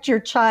protect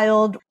your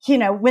child, you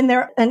know, when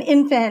they're an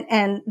infant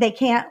and they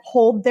can't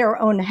hold their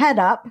own head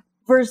up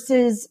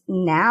versus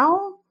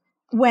now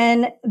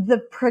when the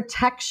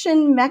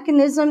protection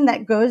mechanism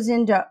that goes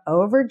into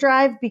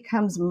overdrive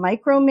becomes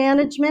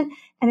micromanagement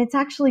and it's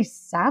actually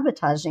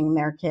sabotaging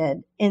their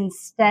kid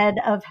instead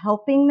of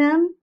helping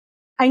them.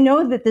 I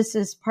know that this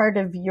is part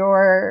of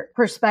your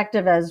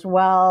perspective as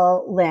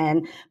well,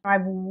 Lynn.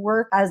 I've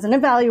worked as an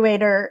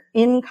evaluator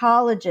in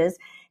colleges,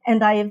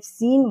 and I have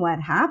seen what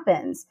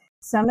happens.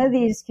 Some of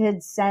these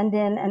kids send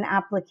in an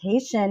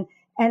application,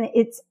 and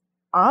it's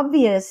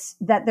obvious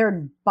that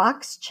they're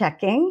box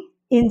checking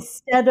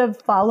instead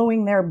of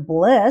following their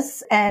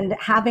bliss and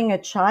having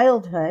a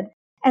childhood.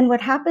 And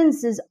what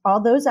happens is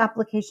all those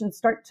applications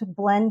start to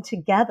blend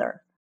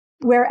together.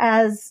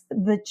 Whereas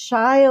the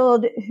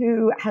child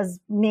who has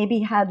maybe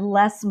had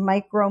less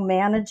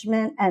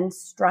micromanagement and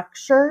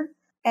structure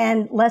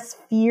and less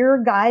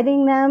fear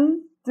guiding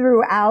them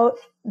throughout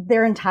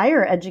their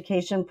entire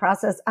education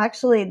process,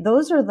 actually,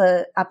 those are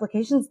the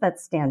applications that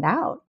stand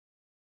out.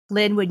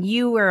 Lynn, when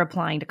you were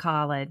applying to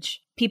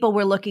college, people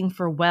were looking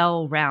for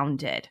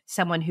well-rounded,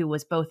 someone who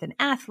was both an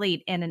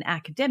athlete and an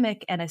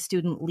academic and a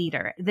student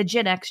leader. The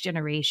Gen X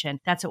generation,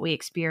 that's what we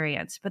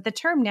experience. But the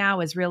term now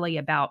is really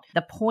about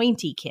the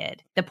pointy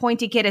kid. The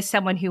pointy kid is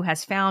someone who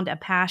has found a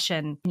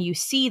passion, and you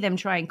see them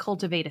try and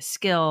cultivate a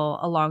skill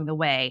along the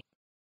way.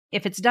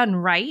 If it's done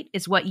right,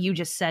 is what you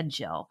just said,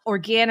 Jill.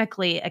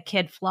 Organically, a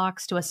kid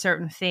flocks to a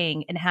certain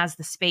thing and has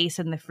the space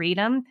and the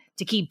freedom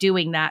to keep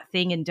doing that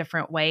thing in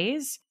different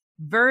ways.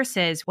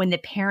 Versus when the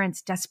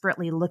parent's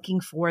desperately looking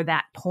for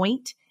that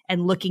point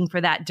and looking for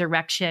that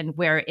direction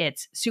where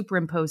it's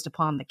superimposed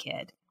upon the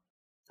kid.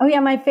 Oh yeah,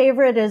 my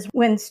favorite is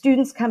when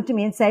students come to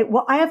me and say,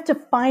 well, I have to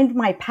find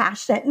my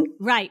passion.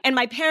 Right. And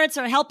my parents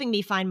are helping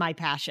me find my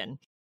passion.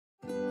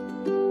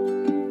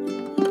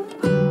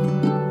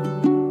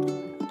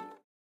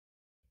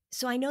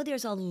 So I know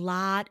there's a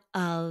lot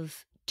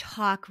of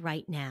talk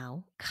right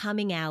now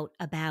coming out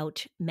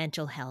about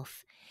mental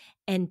health,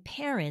 and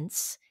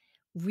parents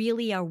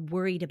really are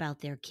worried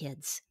about their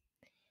kids.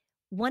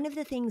 One of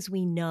the things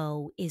we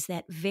know is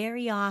that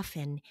very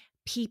often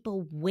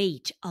people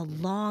wait a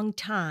long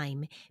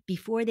time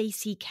before they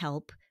seek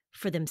help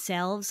for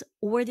themselves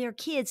or their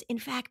kids. In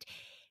fact,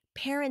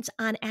 parents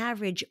on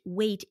average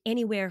wait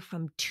anywhere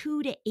from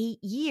 2 to 8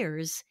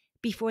 years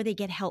before they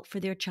get help for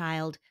their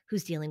child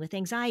who's dealing with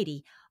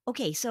anxiety.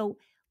 Okay, so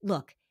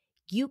look,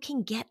 you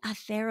can get a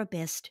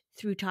therapist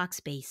through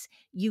Talkspace.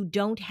 You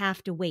don't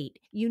have to wait.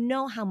 You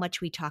know how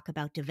much we talk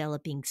about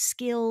developing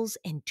skills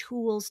and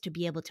tools to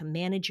be able to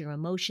manage your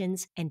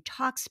emotions, and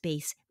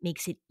Talkspace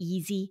makes it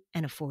easy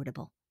and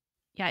affordable.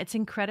 Yeah, it's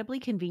incredibly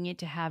convenient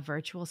to have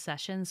virtual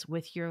sessions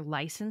with your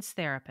licensed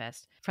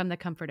therapist from the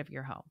comfort of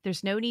your home.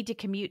 There's no need to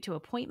commute to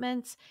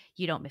appointments,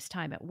 you don't miss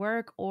time at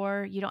work,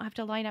 or you don't have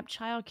to line up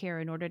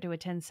childcare in order to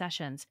attend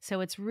sessions.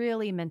 So it's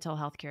really mental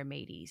health care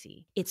made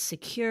easy. It's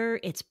secure,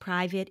 it's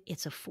private,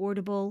 it's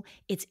affordable,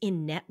 it's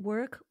in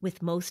network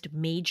with most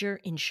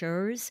major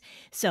insurers.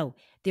 So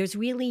there's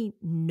really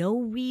no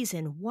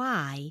reason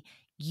why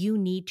you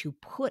need to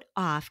put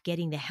off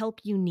getting the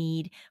help you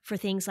need for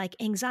things like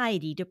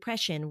anxiety,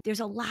 depression. There's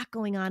a lot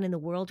going on in the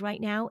world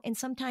right now, and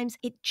sometimes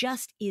it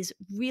just is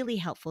really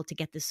helpful to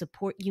get the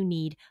support you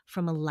need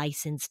from a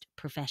licensed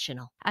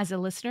professional. As a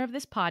listener of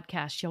this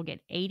podcast, you'll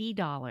get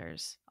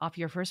 $80 off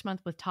your first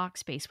month with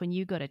Talkspace when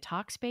you go to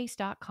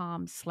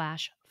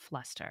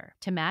Talkspace.com/Fluster.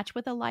 To match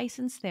with a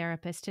licensed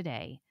therapist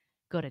today,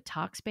 go to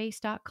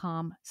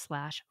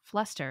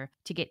Talkspace.com/Fluster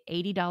to get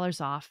 $80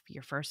 off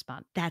your first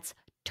month. That's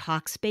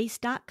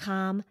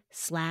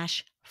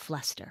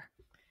Talkspace.com/Fluster.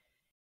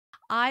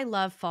 I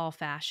love fall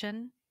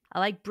fashion. I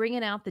like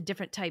bringing out the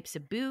different types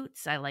of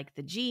boots. I like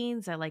the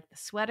jeans. I like the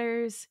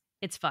sweaters.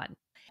 It's fun.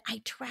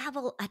 I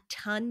travel a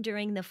ton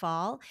during the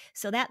fall,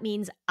 so that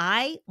means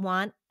I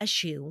want a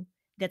shoe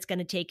that's going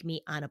to take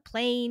me on a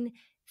plane,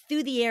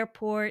 through the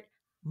airport,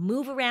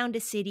 move around a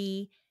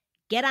city,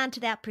 get onto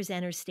that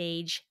presenter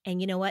stage,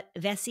 and you know what?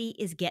 Vessi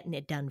is getting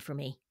it done for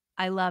me.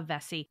 I love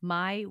Vessi.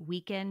 My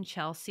weekend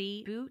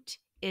Chelsea boot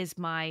is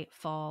my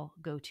fall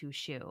go-to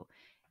shoe.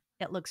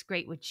 It looks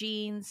great with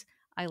jeans.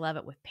 I love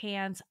it with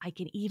pants. I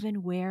can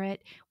even wear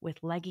it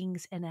with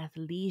leggings and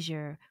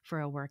athleisure for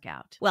a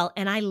workout. Well,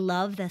 and I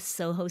love the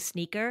Soho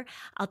sneaker.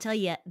 I'll tell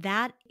you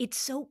that it's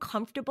so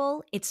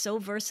comfortable. It's so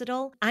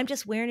versatile. I'm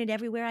just wearing it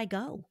everywhere I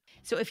go.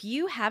 So if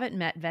you haven't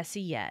met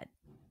Vessi yet,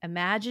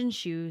 imagine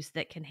shoes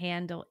that can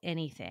handle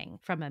anything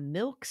from a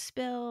milk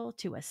spill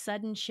to a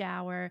sudden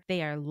shower.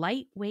 They are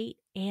lightweight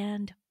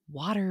and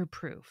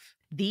waterproof.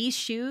 These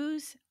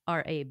shoes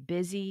are a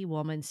busy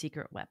woman's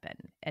secret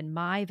weapon, and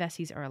my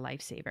Vessis are a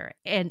lifesaver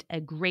and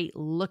a great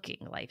looking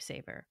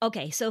lifesaver.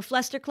 Okay, so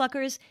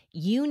Flustercluckers,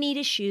 you need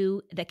a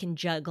shoe that can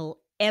juggle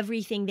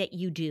everything that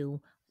you do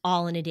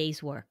all in a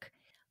day's work.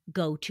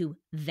 Go to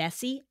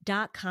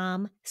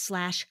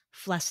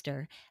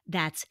Vessi.com/Fluster.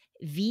 That's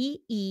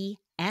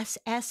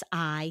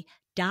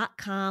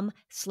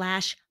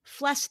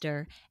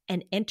VESSI.com/Fluster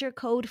and enter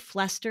code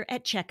Fluster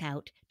at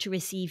checkout to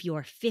receive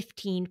your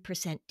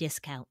 15%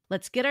 discount.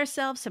 Let's get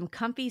ourselves some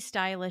comfy,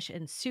 stylish,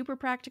 and super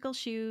practical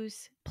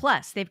shoes.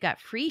 Plus, they've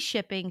got free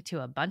shipping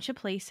to a bunch of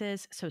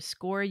places, so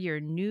score your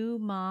new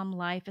mom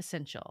life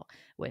essential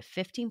with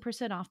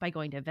 15% off by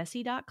going to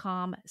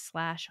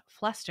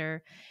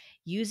Vessi.com/Fluster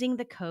using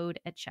the code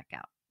at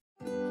checkout.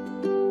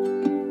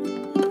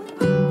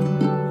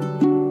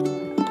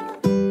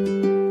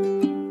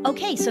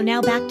 Okay, so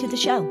now back to the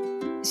show.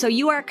 So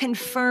you are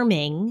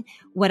confirming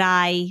what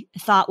I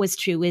thought was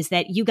true, is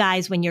that you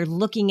guys, when you're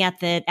looking at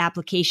the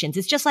applications,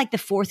 it's just like the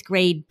fourth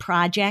grade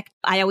project.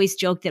 I always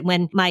joke that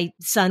when my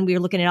son, we were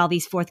looking at all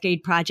these fourth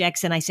grade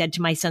projects, and I said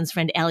to my son's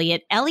friend,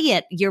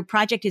 Elliot, your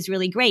project is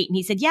really great. And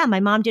he said, yeah, my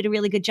mom did a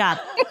really good job.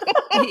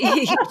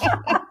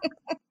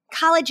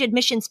 College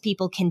admissions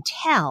people can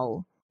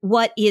tell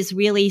what is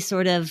really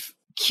sort of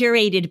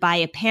curated by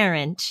a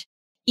parent,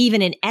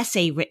 even an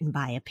essay written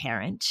by a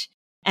parent,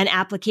 an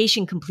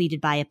application completed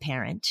by a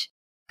parent,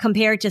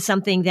 compared to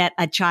something that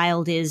a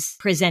child is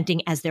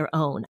presenting as their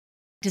own.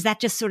 Does that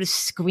just sort of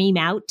scream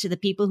out to the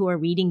people who are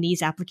reading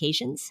these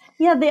applications?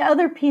 Yeah, the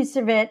other piece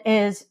of it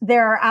is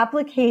there are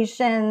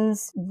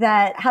applications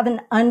that have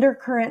an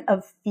undercurrent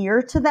of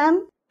fear to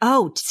them.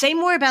 Oh, say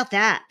more about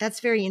that. That's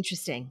very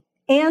interesting.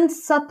 And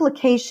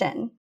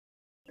supplication.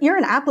 You're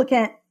an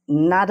applicant,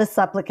 not a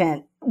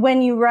supplicant.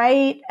 When you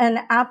write an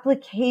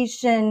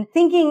application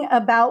thinking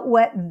about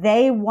what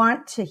they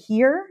want to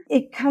hear,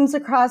 it comes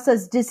across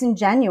as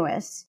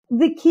disingenuous.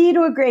 The key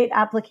to a great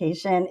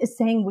application is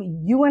saying what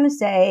you want to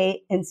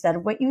say instead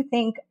of what you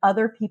think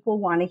other people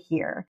want to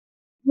hear.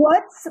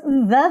 What's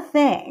the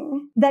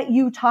thing that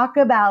you talk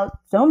about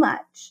so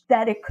much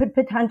that it could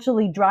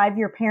potentially drive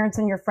your parents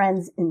and your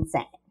friends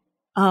insane?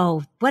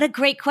 Oh, what a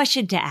great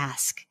question to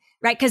ask.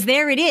 Right? Because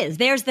there it is.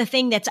 There's the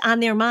thing that's on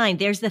their mind.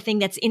 There's the thing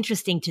that's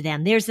interesting to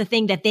them. There's the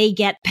thing that they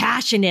get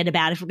passionate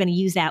about, if we're going to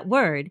use that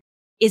word,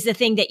 is the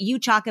thing that you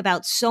talk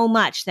about so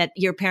much that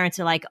your parents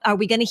are like, are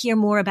we going to hear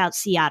more about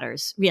sea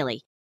otters?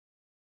 Really?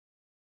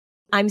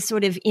 I'm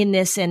sort of in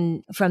this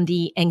and from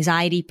the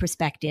anxiety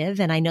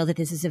perspective, and I know that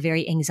this is a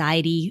very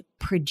anxiety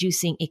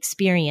producing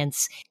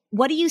experience.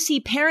 What do you see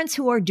parents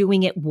who are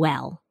doing it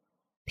well?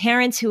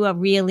 Parents who are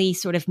really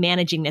sort of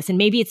managing this, and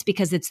maybe it's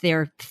because it's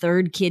their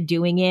third kid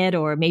doing it,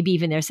 or maybe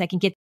even their second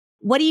kid.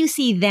 What do you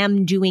see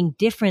them doing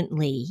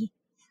differently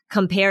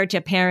compared to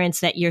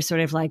parents that you're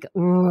sort of like,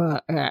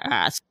 Well,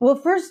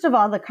 first of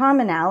all, the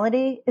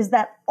commonality is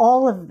that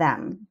all of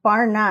them,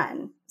 bar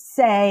none,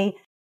 say,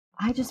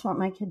 I just want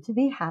my kid to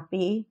be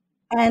happy,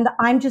 and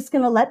I'm just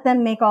going to let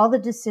them make all the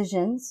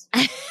decisions.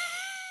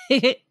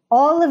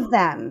 All of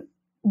them.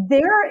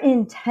 Their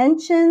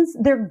intentions,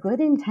 their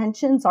good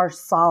intentions are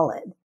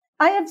solid.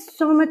 I have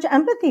so much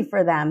empathy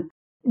for them.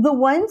 The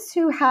ones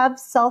who have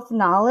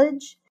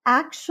self-knowledge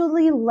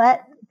actually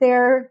let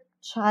their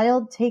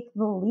child take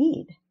the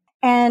lead.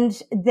 And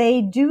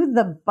they do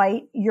the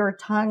bite your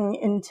tongue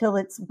until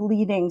it's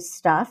bleeding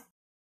stuff.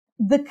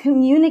 The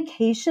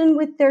communication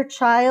with their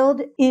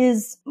child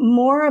is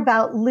more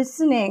about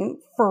listening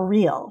for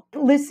real,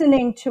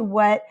 listening to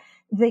what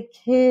the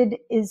kid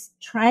is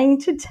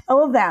trying to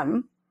tell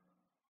them.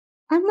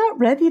 I'm not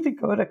ready to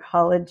go to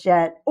college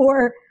yet,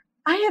 or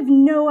I have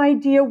no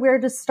idea where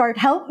to start.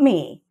 Help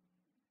me.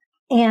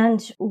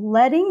 And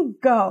letting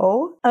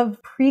go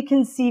of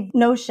preconceived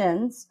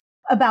notions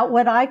about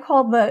what I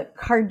call the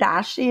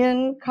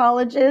Kardashian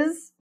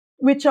colleges,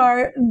 which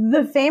are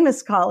the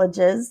famous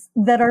colleges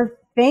that are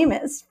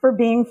famous for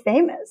being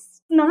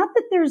famous. Not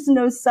that there's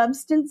no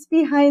substance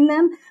behind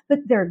them,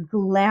 but they're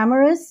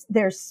glamorous,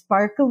 they're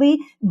sparkly,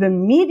 the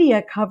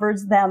media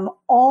covers them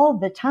all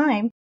the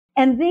time.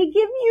 And they give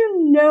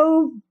you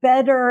no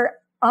better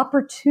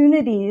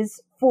opportunities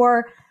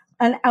for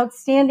an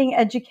outstanding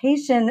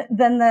education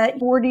than the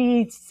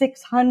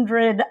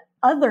 4,600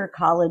 other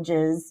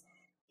colleges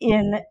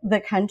in the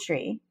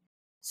country.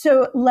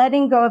 So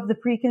letting go of the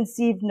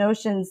preconceived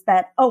notions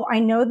that, oh, I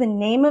know the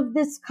name of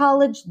this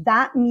college,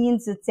 that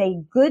means it's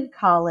a good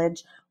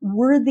college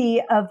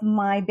worthy of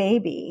my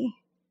baby.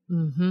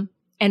 Mm-hmm.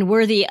 And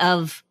worthy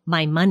of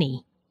my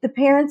money. The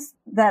parents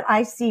that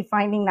I see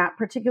finding that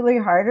particularly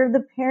hard are the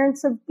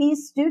parents of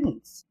these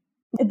students.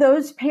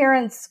 Those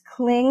parents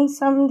cling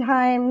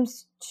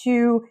sometimes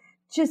to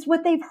just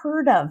what they've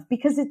heard of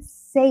because it's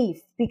safe,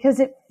 because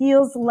it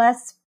feels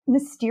less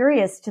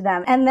mysterious to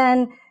them. And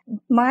then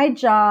my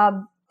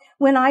job,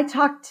 when I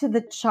talk to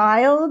the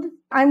child,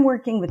 I'm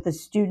working with the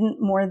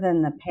student more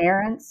than the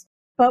parents.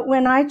 But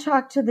when I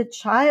talk to the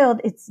child,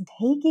 it's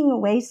taking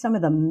away some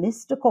of the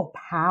mystical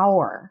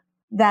power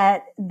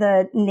that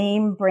the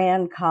name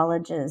brand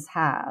colleges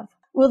have.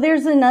 Well,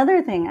 there's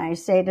another thing I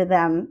say to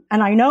them,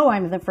 and I know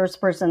I'm the first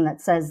person that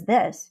says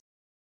this.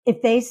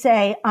 If they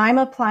say, I'm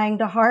applying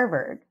to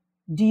Harvard,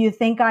 do you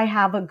think I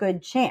have a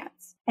good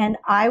chance? And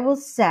I will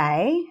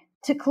say,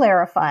 to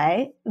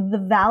clarify, the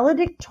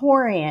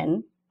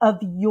valedictorian of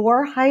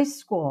your high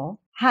school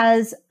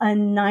has a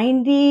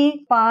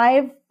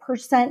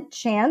 95%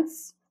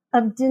 chance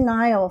of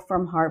denial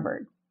from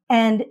Harvard.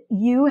 And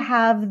you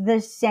have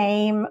the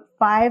same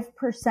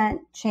 5%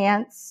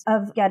 chance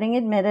of getting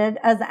admitted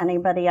as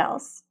anybody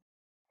else.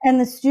 And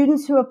the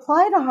students who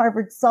apply to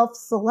Harvard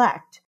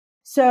self-select.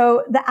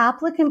 So the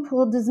applicant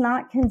pool does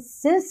not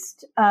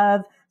consist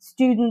of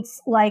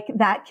students like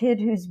that kid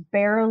who's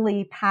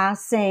barely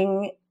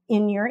passing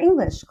in your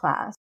English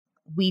class.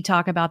 We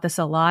talk about this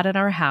a lot in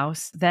our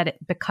house, that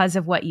because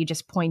of what you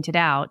just pointed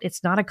out,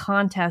 it's not a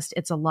contest,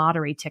 it's a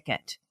lottery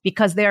ticket.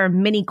 Because there are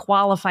many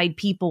qualified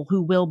people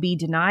who will be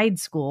denied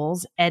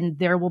schools, and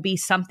there will be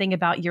something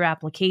about your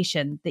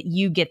application that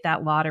you get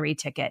that lottery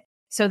ticket.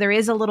 So there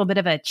is a little bit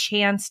of a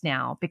chance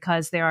now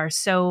because there are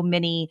so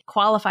many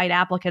qualified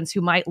applicants who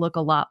might look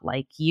a lot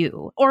like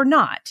you or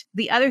not.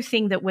 The other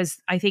thing that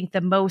was, I think, the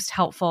most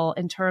helpful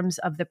in terms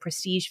of the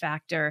prestige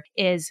factor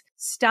is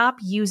stop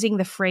using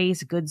the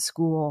phrase good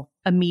school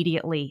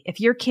immediately.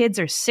 If your kids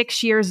are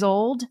 6 years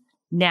old,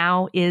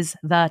 now is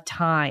the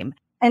time.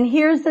 And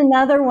here's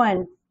another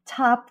one,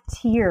 top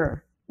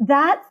tier.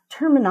 That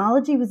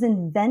terminology was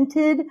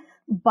invented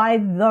by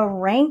the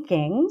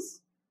rankings.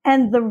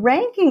 And the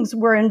rankings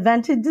were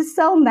invented to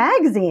sell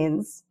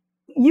magazines.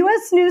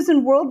 U.S. News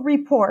and World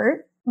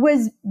Report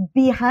was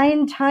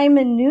behind Time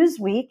and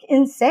Newsweek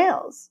in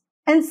sales.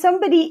 And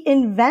somebody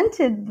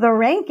invented the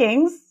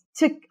rankings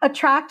to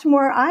attract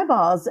more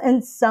eyeballs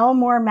and sell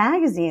more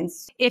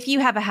magazines. If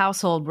you have a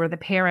household where the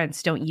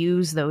parents don't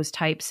use those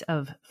types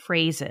of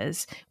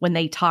phrases when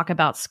they talk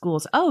about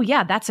schools, oh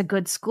yeah, that's a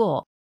good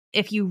school.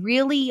 If you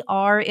really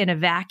are in a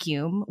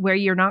vacuum where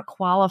you're not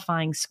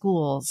qualifying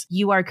schools,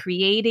 you are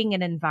creating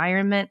an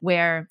environment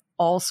where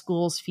all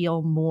schools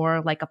feel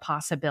more like a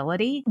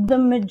possibility. The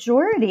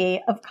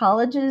majority of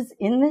colleges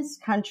in this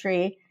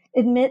country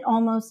admit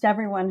almost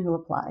everyone who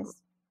applies.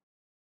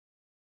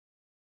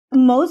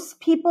 Most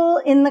people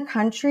in the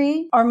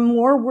country are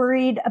more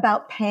worried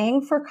about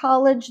paying for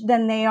college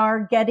than they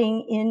are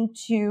getting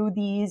into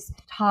these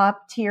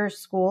top tier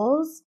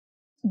schools.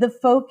 The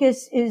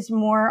focus is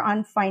more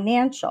on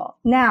financial.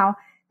 Now,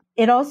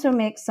 it also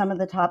makes some of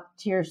the top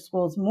tier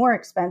schools more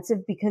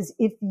expensive because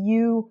if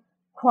you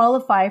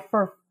qualify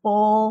for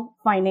full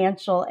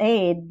financial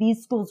aid,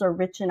 these schools are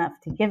rich enough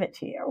to give it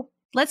to you.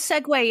 Let's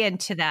segue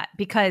into that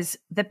because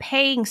the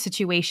paying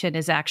situation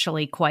is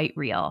actually quite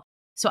real.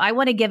 So I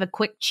want to give a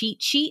quick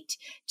cheat sheet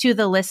to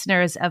the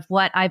listeners of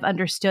what I've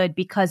understood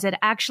because it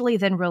actually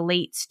then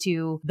relates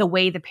to the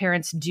way the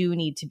parents do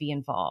need to be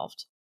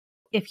involved.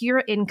 If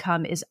your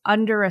income is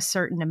under a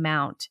certain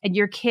amount and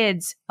your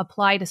kids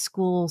apply to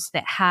schools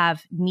that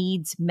have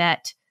needs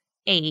met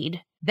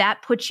aid,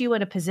 that puts you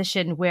in a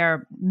position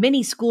where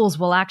many schools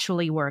will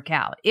actually work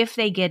out. If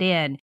they get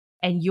in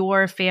and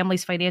your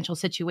family's financial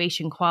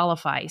situation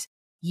qualifies,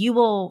 you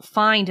will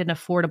find an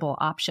affordable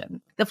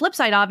option. The flip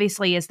side,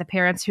 obviously, is the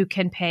parents who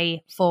can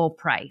pay full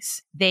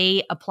price.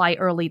 They apply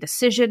early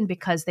decision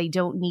because they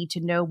don't need to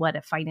know what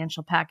a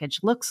financial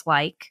package looks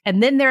like.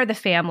 And then there are the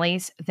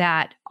families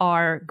that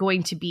are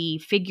going to be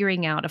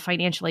figuring out a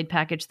financial aid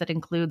package that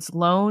includes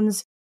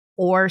loans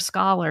or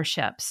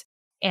scholarships.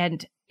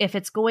 And if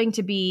it's going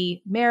to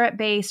be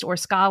merit-based or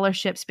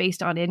scholarships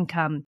based on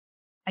income,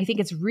 I think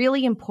it's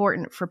really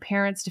important for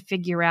parents to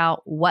figure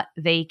out what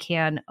they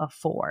can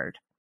afford.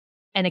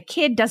 And a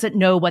kid doesn't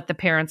know what the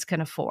parents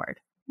can afford.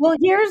 Well,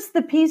 here's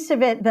the piece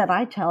of it that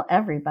I tell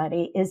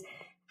everybody is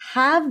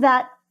have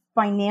that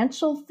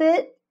financial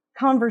fit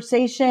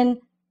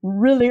conversation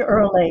really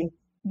early,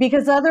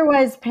 because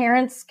otherwise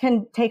parents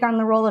can take on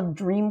the role of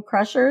dream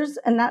crushers,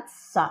 and that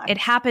sucks. It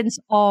happens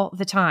all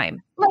the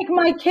time. Like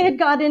my kid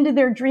got into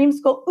their dream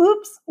school.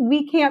 Oops,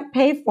 we can't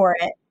pay for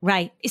it.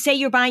 Right. Say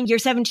you're buying your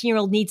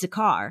 17-year-old needs a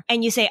car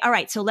and you say, all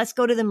right, so let's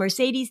go to the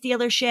Mercedes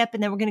dealership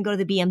and then we're going to go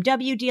to the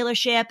BMW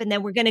dealership and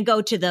then we're going to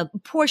go to the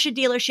Porsche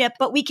dealership,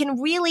 but we can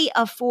really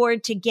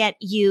afford to get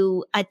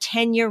you a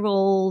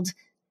 10-year-old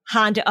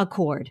Honda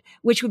Accord,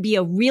 which would be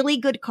a really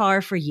good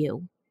car for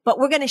you. But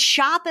we're going to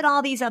shop at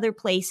all these other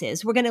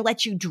places. We're going to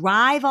let you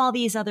drive all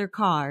these other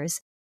cars.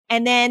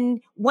 And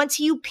then once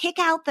you pick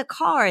out the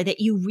car that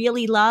you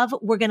really love,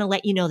 we're going to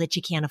let you know that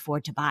you can't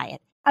afford to buy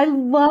it. I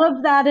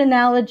love that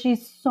analogy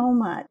so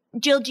much.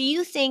 Jill, do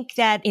you think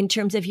that in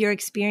terms of your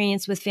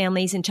experience with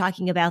families and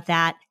talking about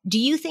that, do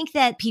you think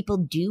that people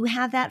do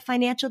have that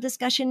financial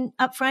discussion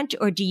up front?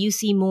 Or do you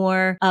see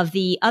more of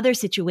the other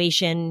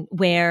situation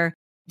where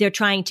they're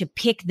trying to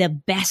pick the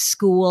best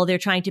school, they're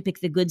trying to pick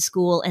the good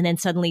school, and then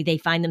suddenly they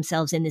find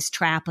themselves in this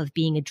trap of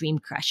being a dream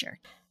crusher?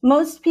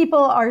 Most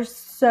people are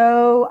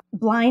so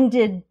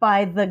blinded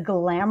by the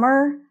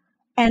glamour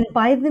and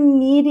by the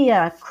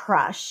media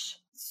crush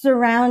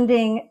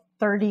surrounding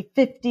 30,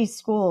 50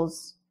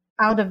 schools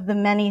out of the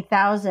many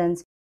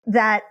thousands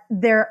that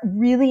they're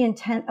really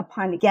intent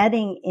upon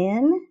getting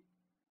in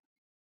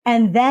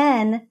and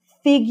then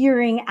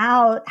figuring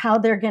out how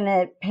they're going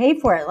to pay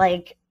for it.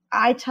 Like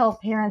I tell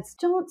parents,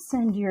 don't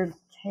send your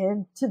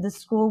kid to the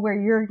school where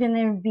you're going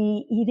to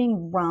be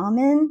eating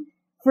ramen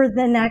for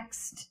the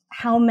next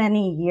how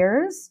many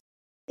years.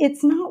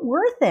 It's not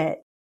worth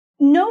it.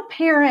 No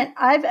parent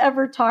I've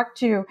ever talked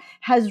to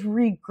has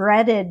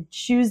regretted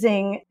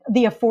choosing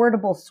the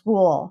affordable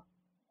school.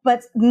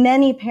 But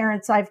many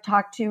parents I've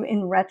talked to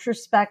in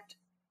retrospect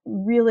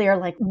really are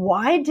like,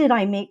 why did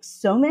I make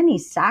so many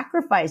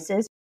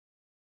sacrifices?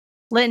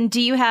 Lynn,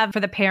 do you have, for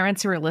the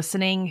parents who are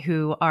listening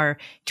who are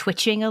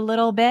twitching a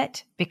little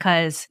bit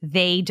because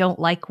they don't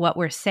like what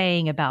we're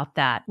saying about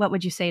that, what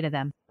would you say to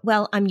them?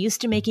 Well, I'm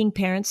used to making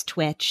parents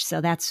twitch, so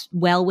that's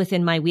well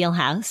within my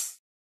wheelhouse.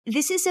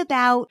 This is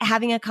about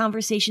having a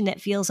conversation that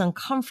feels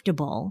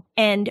uncomfortable.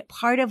 And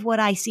part of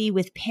what I see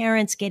with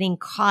parents getting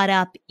caught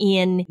up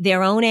in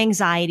their own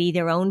anxiety,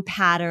 their own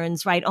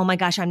patterns, right? Oh my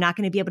gosh, I'm not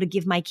going to be able to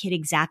give my kid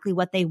exactly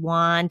what they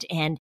want,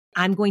 and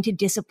I'm going to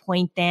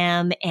disappoint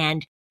them,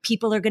 and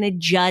people are going to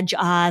judge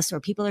us, or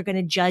people are going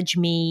to judge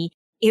me.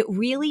 It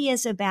really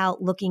is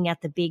about looking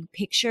at the big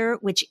picture,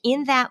 which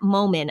in that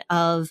moment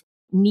of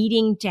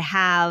needing to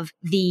have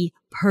the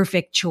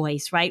perfect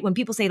choice, right? When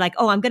people say like,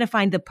 oh, I'm going to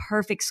find the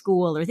perfect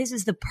school, or this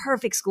is the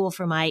perfect school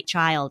for my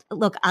child.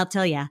 Look, I'll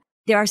tell you,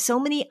 there are so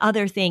many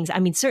other things. I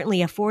mean, certainly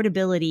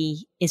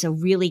affordability is a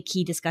really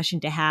key discussion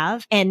to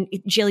have. And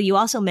Jill, you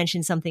also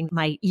mentioned something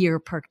my ear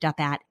perked up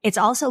at. It's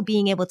also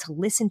being able to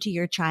listen to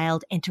your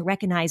child and to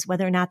recognize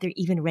whether or not they're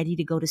even ready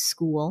to go to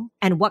school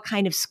and what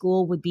kind of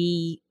school would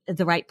be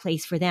the right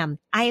place for them.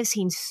 I have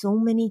seen so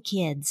many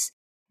kids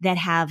that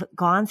have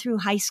gone through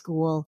high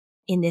school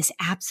in this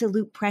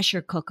absolute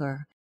pressure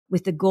cooker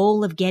with the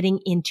goal of getting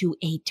into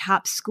a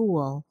top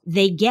school.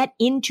 They get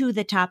into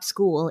the top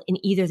school and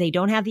either they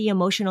don't have the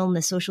emotional and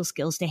the social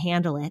skills to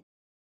handle it,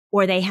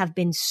 or they have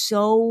been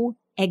so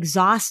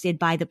exhausted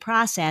by the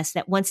process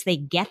that once they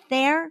get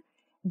there,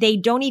 they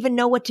don't even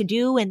know what to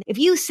do. And if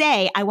you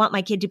say, I want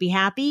my kid to be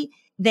happy,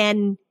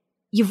 then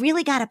you've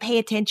really got to pay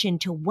attention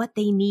to what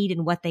they need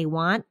and what they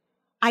want.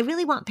 I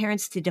really want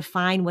parents to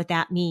define what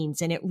that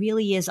means. And it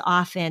really is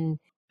often,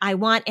 I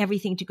want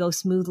everything to go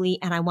smoothly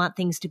and I want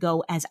things to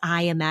go as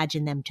I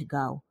imagine them to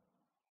go.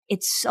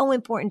 It's so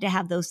important to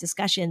have those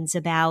discussions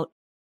about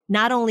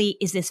not only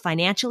is this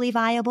financially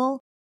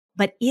viable,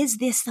 but is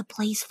this the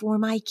place for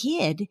my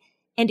kid?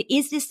 And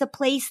is this the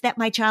place that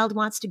my child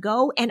wants to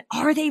go? And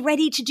are they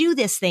ready to do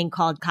this thing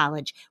called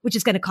college, which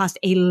is going to cost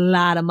a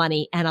lot of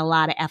money and a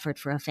lot of effort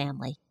for a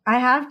family? I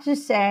have to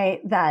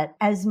say that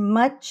as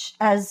much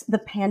as the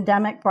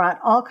pandemic brought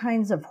all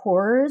kinds of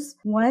horrors,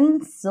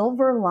 one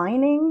silver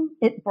lining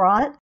it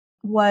brought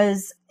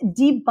was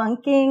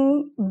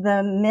debunking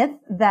the myth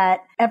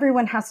that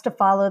everyone has to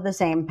follow the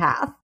same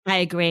path. I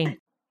agree.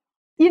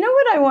 You know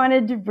what I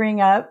wanted to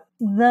bring up?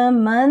 The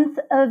month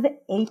of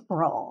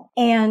April.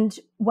 And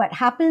what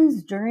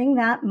happens during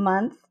that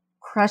month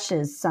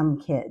crushes some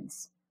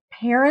kids.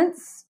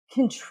 Parents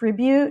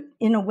contribute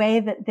in a way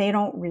that they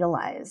don't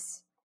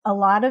realize. A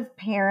lot of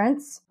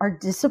parents are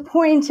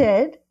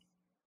disappointed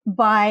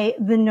by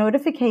the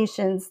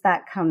notifications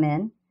that come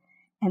in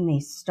and they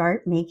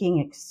start making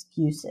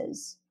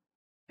excuses.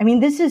 I mean,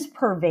 this is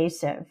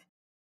pervasive.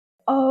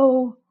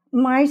 Oh,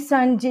 my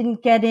son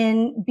didn't get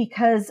in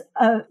because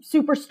a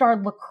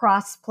superstar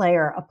lacrosse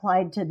player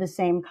applied to the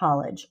same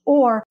college.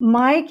 Or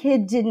my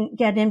kid didn't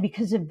get in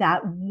because of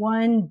that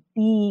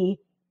 1B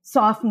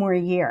sophomore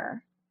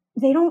year.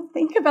 They don't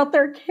think about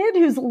their kid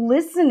who's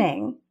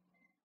listening.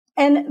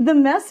 And the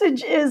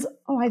message is,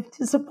 oh, I've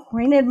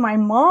disappointed my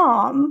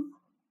mom.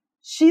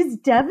 She's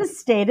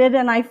devastated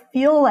and I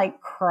feel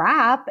like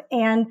crap.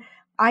 And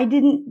I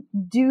didn't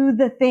do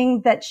the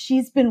thing that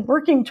she's been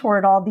working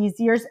toward all these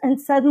years.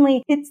 And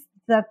suddenly it's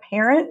the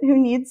parent who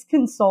needs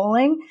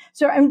consoling.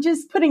 So I'm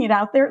just putting it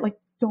out there. Like,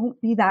 don't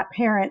be that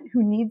parent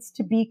who needs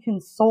to be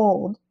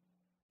consoled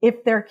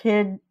if their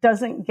kid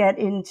doesn't get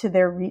into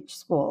their reach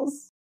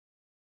schools.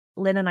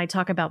 Lynn and I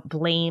talk about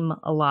blame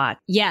a lot.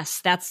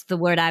 Yes, that's the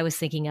word I was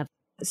thinking of.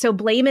 So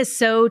blame is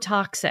so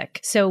toxic.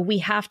 So we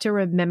have to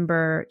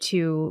remember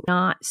to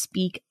not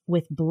speak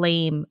with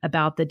blame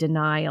about the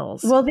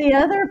denials. Well, the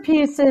other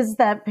piece is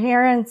that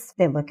parents,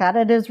 they look at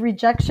it as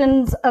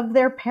rejections of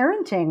their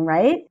parenting,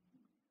 right?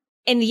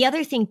 And the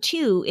other thing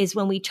too is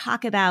when we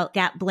talk about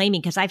that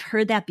blaming, because I've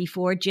heard that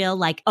before, Jill,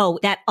 like, oh,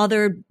 that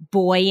other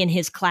boy in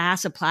his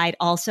class applied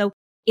also,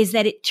 is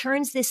that it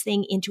turns this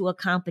thing into a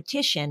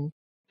competition.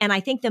 And I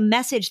think the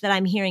message that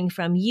I'm hearing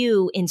from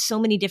you in so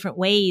many different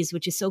ways,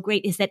 which is so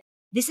great, is that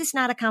this is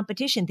not a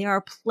competition. There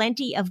are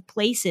plenty of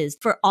places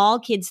for all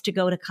kids to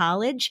go to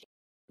college.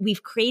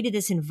 We've created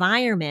this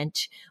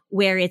environment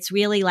where it's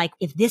really like,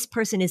 if this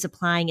person is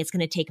applying, it's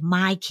going to take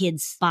my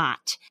kid's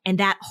spot. And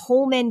that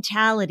whole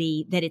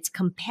mentality that it's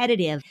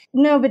competitive.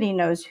 Nobody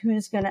knows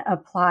who's going to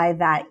apply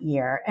that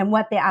year and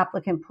what the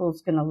applicant pool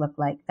is going to look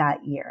like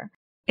that year.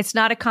 It's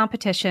not a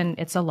competition.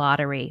 It's a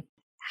lottery.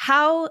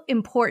 How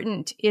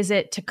important is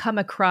it to come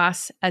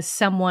across as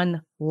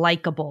someone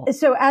likable?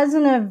 So as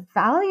an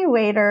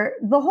evaluator,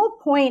 the whole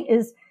point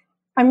is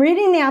I'm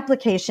reading the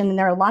application and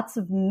there are lots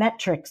of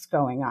metrics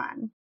going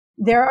on.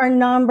 There are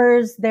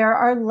numbers, there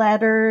are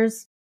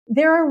letters,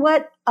 there are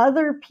what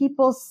other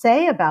people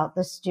say about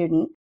the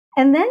student.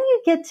 And then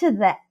you get to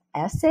the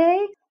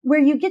essay where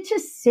you get to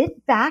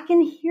sit back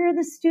and hear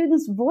the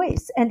student's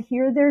voice and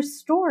hear their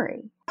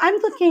story. I'm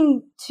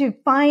looking to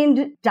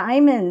find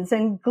diamonds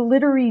and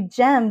glittery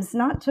gems,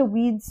 not to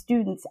weed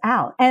students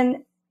out. And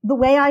the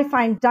way I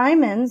find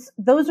diamonds,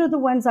 those are the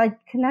ones I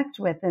connect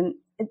with. And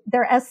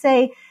their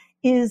essay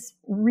is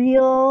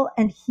real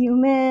and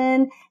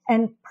human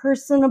and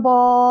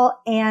personable,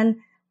 and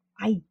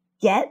I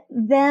get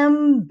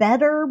them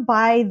better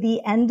by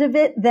the end of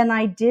it than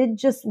I did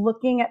just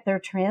looking at their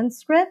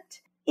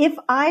transcript. If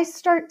I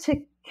start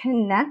to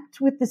connect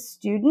with the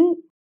student,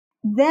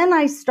 then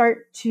I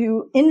start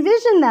to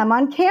envision them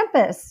on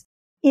campus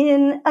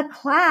in a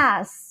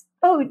class,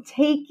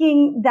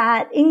 taking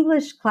that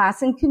English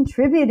class and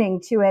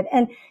contributing to it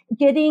and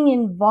getting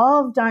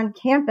involved on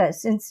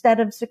campus instead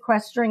of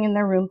sequestering in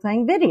their room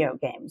playing video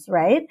games,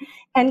 right?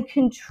 And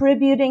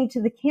contributing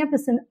to the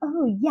campus. And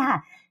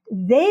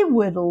they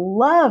would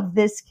love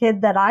this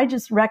kid that I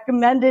just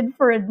recommended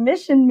for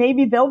admission.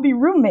 Maybe they'll be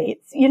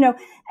roommates,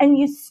 and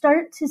you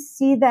start to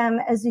see them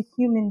as a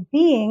human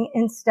being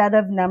instead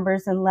of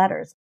numbers and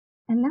letters.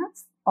 And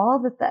that's all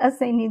that the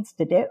essay needs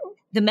to do.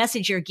 The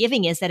message you're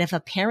giving is that if a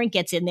parent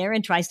gets in there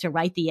and tries to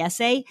write the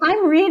essay,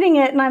 I'm reading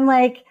it and I'm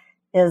like,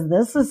 is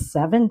this a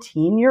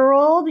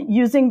 17-year-old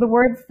using the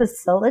word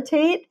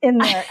facilitate in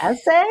their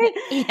essay?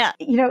 Yeah.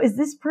 Is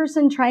this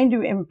person trying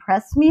to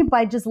impress me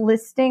by just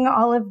listing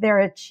all of their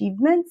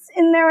achievements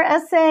in their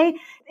essay?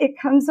 It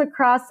comes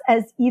across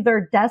as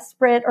either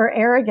desperate or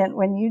arrogant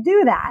when you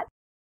do that.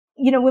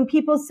 When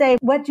people say,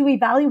 what do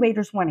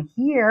evaluators want to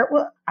hear?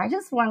 Well, I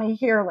just want to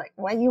hear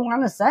what you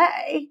want to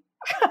say.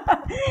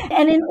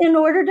 And in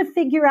order to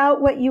figure out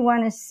what you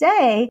want to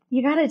say,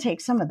 you got to take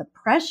some of the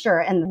pressure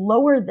and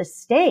lower the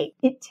stake.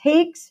 It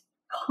takes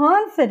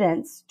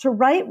confidence to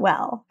write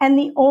well. And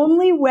the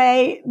only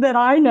way that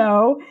I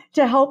know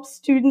to help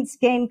students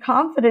gain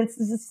confidence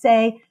is to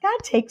say,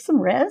 gotta take some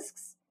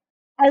risks.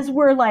 As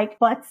we're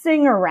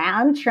futzing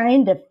around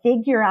trying to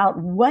figure out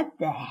what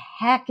the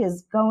heck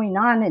is going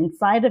on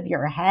inside of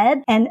your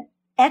head and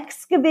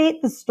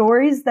excavate the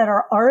stories that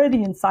are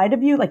already inside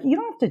of you. You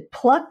don't have to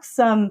pluck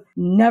some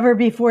never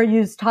before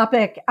used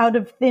topic out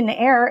of thin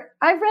air.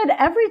 I've read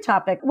every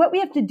topic. What we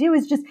have to do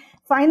is just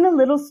find the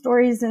little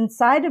stories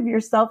inside of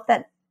yourself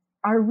that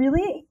are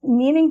really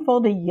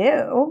meaningful to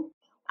you.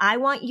 I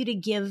want you to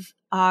give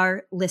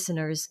our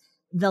listeners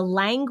the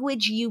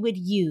language you would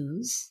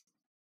use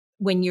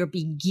when you're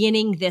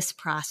beginning this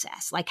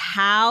process.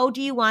 How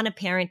do you want a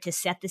parent to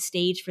set the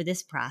stage for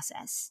this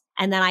process?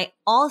 And then I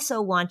also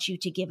want you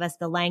to give us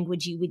the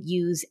language you would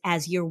use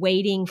as you're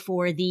waiting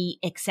for the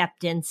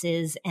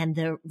acceptances and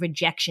the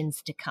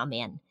rejections to come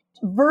in.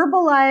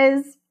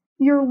 Verbalize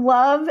your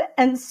love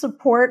and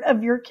support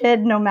of your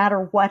kid no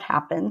matter what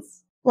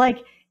happens.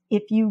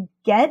 If you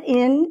get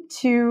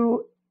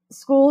into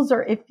schools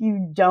or if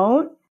you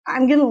don't,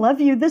 I'm going to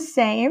love you the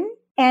same.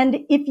 And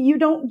if you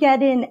don't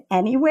get in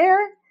anywhere,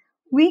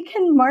 we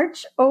can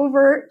march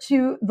over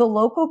to the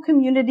local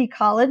community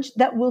college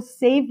that will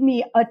save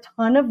me a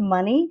ton of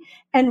money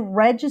and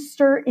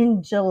register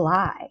in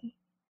July.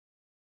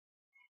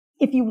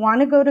 If you want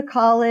to go to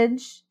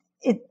college,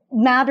 it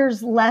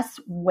matters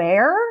less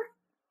where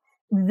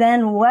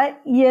than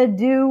what you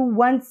do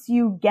once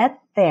you get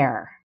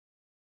there.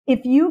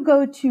 If you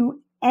go to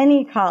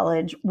any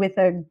college with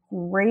a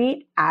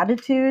great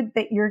attitude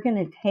that you're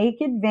going to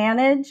take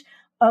advantage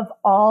of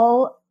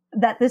all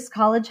that this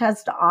college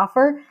has to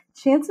offer,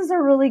 chances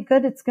are really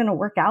good it's going to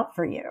work out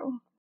for you.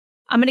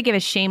 I'm going to give a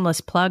shameless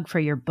plug for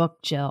your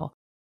book, Jill,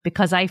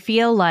 because I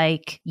feel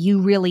like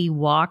you really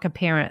walk a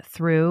parent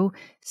through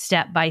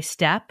step by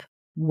step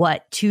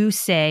what to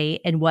say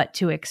and what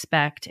to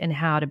expect and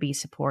how to be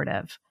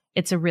supportive.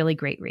 It's a really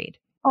great read.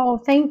 Oh,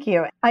 thank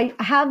you. I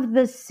have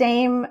the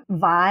same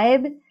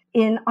vibe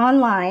in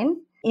online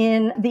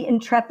in the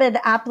Intrepid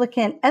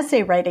Applicant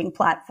Essay Writing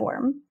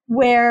platform,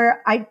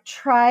 where I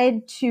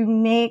tried to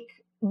make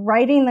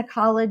writing the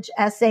college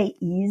essay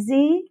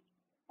easy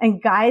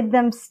and guide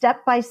them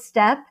step by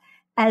step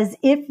as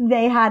if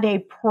they had a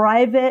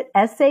private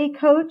essay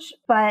coach,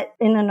 but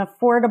in an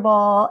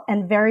affordable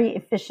and very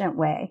efficient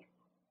way.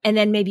 And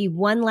then maybe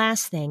one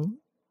last thing.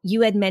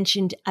 You had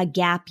mentioned a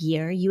gap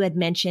year. You had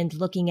mentioned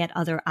looking at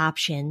other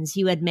options.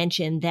 You had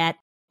mentioned that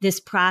this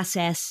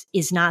process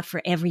is not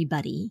for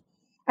everybody.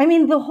 I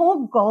mean, the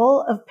whole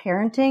goal of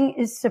parenting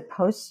is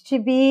supposed to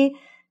be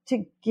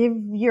to give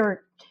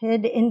your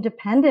kid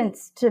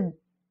independence to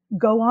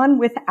go on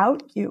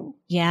without you.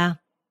 Yeah,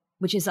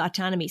 which is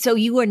autonomy. So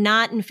you are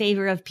not in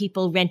favor of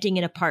people renting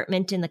an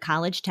apartment in the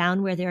college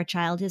town where their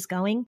child is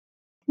going?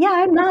 Yeah,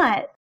 I'm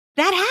not.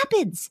 That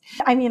happens.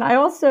 I mean, I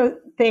also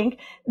think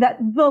that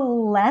the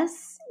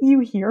less you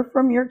hear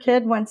from your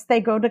kid once they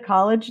go to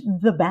college,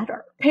 the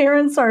better.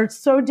 Parents are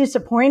so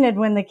disappointed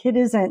when the kid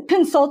isn't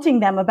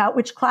consulting them about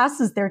which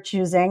classes they're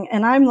choosing.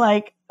 And I'm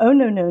like, oh,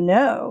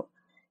 no.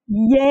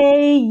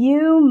 Yay,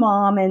 you,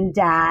 mom and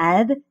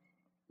dad.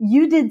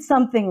 You did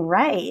something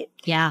right.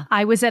 Yeah.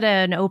 I was at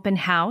an open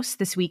house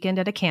this weekend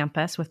at a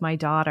campus with my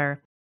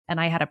daughter,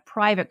 and I had a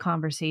private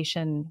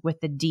conversation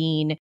with the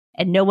dean,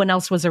 and no one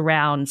else was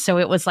around. So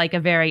it was like a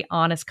very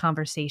honest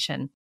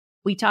conversation.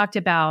 We talked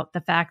about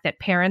the fact that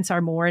parents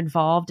are more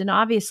involved. And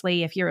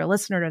obviously, if you're a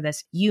listener to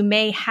this, you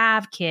may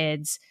have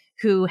kids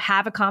who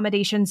have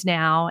accommodations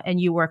now and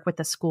you work with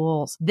the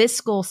schools. This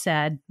school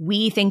said,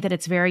 we think that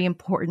it's very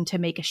important to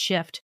make a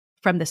shift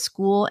from the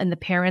school and the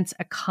parents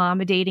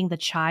accommodating the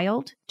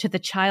child to the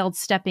child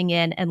stepping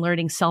in and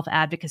learning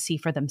self-advocacy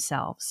for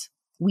themselves.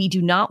 We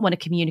do not want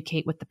to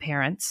communicate with the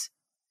parents.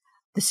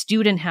 The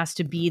student has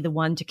to be the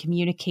one to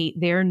communicate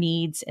their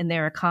needs and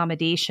their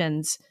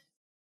accommodations.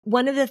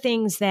 One of the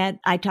things that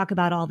I talk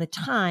about all the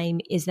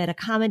time is that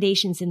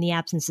accommodations in the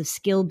absence of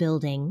skill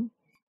building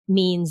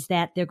means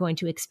that they're going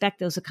to expect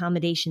those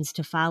accommodations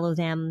to follow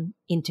them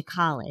into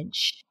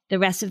college the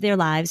rest of their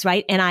lives,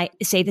 right? And I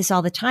say this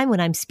all the time when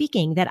I'm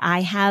speaking, that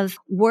I have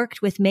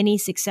worked with many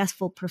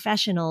successful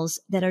professionals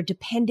that are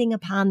depending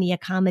upon the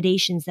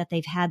accommodations that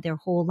they've had their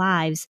whole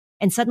lives.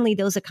 And suddenly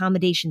those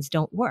accommodations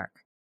don't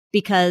work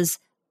because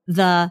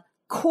the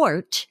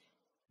court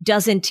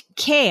doesn't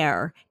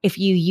care if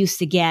you used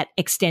to get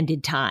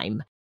extended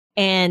time.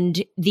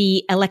 And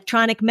the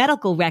electronic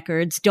medical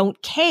records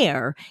don't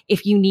care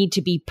if you need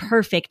to be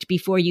perfect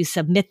before you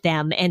submit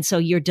them. And so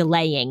you're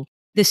delaying.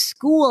 The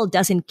school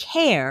doesn't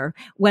care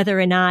whether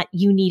or not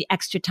you need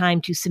extra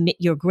time to submit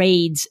your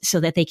grades so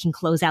that they can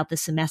close out the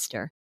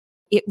semester.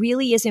 It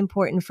really is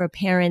important for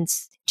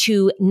parents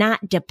to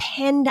not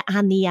depend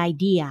on the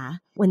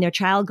idea when their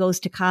child goes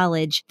to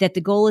college that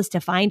the goal is to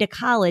find a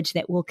college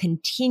that will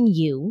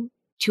continue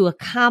to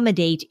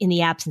accommodate in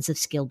the absence of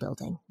skill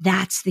building.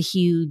 That's the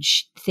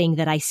huge thing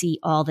that I see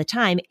all the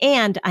time.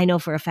 And I know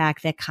for a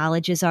fact that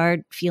colleges are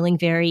feeling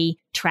very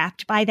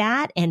trapped by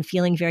that and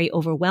feeling very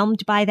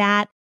overwhelmed by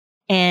that.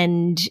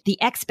 And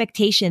the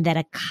expectation that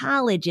a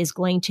college is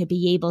going to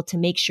be able to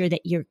make sure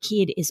that your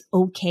kid is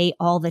okay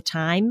all the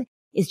time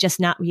is just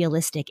not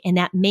realistic. And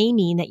that may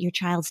mean that your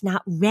child's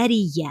not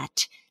ready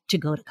yet to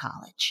go to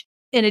college.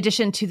 In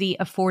addition to the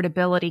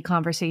affordability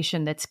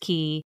conversation that's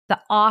key, the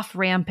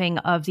off-ramping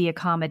of the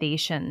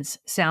accommodations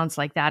sounds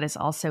like that is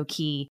also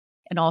key.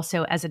 And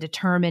also as a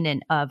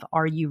determinant of,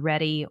 are you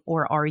ready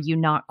or are you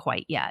not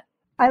quite yet?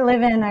 I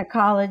live in a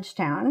college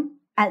town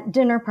at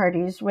dinner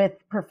parties with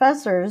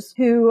professors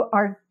who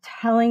are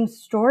telling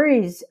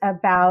stories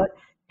about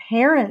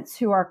parents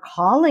who are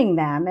calling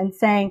them and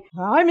saying,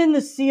 I'm in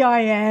the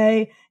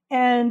CIA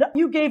and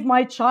you gave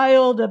my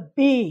child a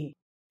B.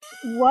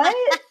 What?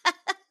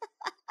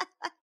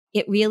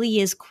 It really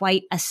is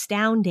quite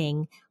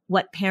astounding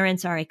what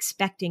parents are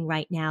expecting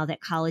right now that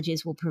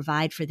colleges will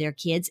provide for their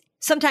kids.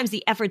 Sometimes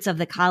the efforts of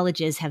the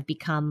colleges have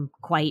become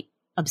quite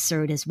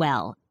absurd as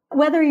well.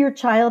 Whether your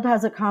child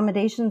has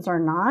accommodations or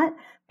not,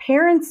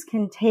 parents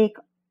can take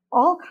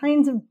all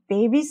kinds of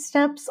baby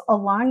steps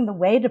along the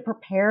way to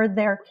prepare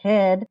their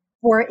kid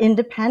for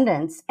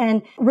independence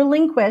and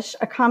relinquish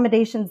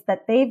accommodations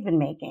that they've been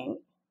making.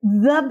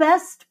 The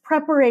best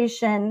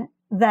preparation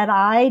that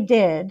I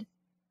did,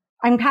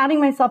 I'm patting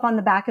myself on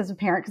the back as a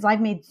parent because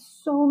I've made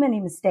so many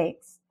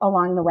mistakes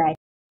along the way.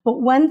 But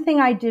one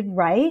thing I did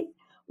right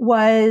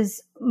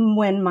was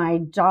when my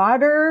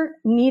daughter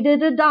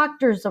needed a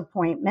doctor's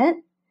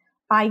appointment,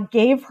 I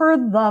gave her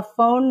the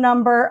phone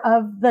number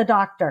of the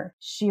doctor.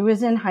 She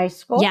was in high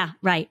school. Yeah,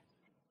 right.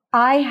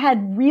 I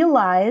had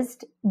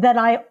realized that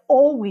I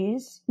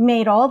always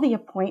made all the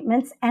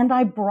appointments and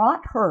I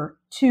brought her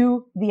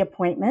to the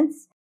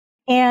appointments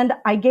and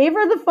I gave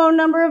her the phone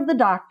number of the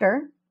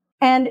doctor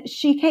and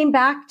she came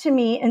back to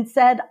me and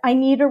said, I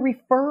need a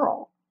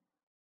referral.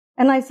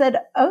 And I said,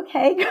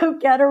 okay, go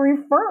get a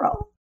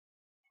referral.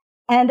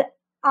 And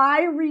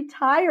I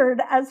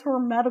retired as her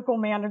medical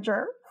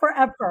manager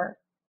forever.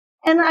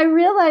 And I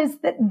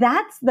realized that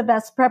that's the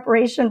best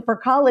preparation for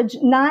college,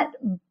 not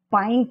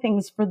buying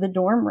things for the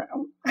dorm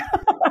room.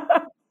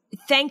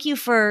 Thank you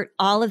for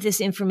all of this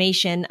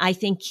information. I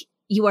think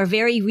you are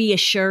very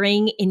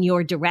reassuring in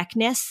your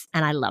directness,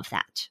 and I love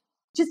that.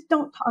 Just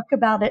don't talk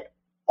about it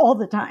all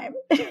the time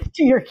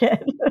to your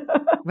kid.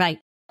 Right.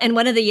 And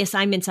one of the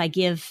assignments I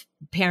give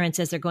parents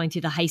as they're going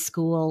through the high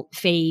school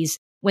phase,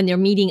 when they're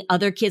meeting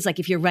other kids, like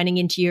if you're running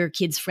into your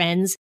kids'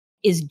 friends,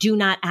 is do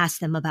not ask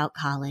them about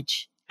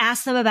college.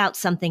 Ask them about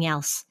something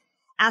else.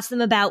 Ask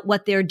them about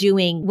what they're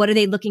doing. What are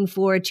they looking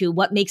forward to?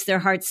 What makes their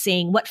hearts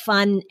sing? What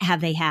fun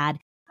have they had?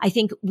 I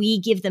think we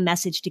give the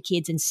message to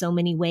kids in so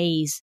many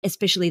ways,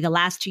 especially the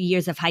last 2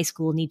 years of high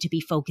school need to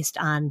be focused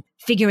on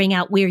figuring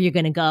out where you're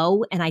going to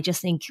go. And I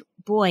just think,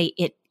 boy,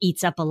 it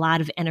eats up a lot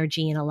of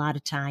energy and a lot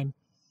of time.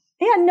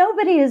 Yeah,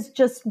 nobody is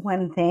just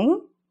one thing.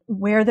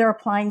 Where they're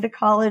applying to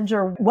college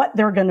or what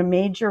they're going to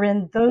major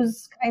in,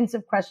 those kinds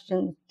of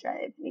questions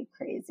drive me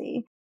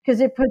crazy. Because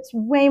it puts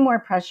way more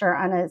pressure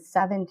on a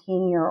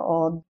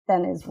 17-year-old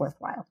than is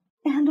worthwhile.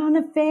 And on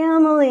a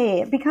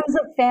family. It becomes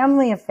a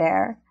family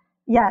affair.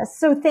 Yes.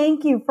 So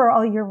thank you for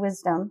all your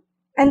wisdom.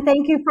 And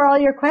thank you for all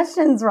your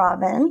questions,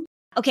 Robin.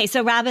 Okay.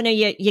 So Robin,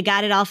 you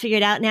got it all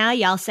figured out now?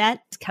 You all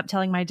set? Kept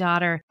telling my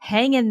daughter,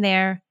 hang in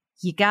there.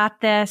 You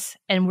got this.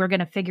 And we're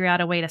going to figure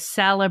out a way to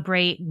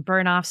celebrate and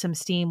burn off some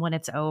steam when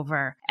it's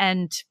over.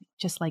 And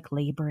just like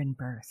labor and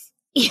birth.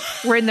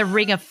 We're in the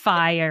ring of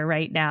fire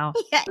right now.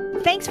 Yeah.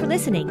 Thanks for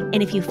listening.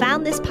 And if you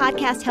found this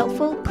podcast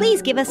helpful,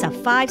 please give us a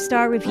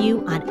 5-star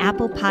review on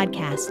Apple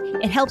Podcasts.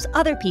 It helps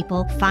other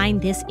people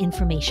find this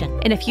information.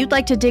 And if you'd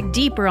like to dig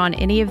deeper on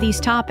any of these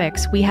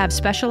topics, we have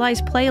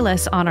specialized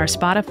playlists on our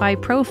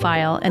Spotify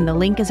profile, and the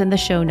link is in the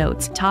show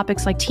notes.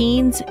 Topics like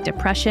teens,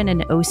 depression,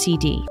 and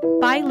OCD.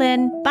 Bye,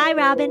 Lynn. Bye,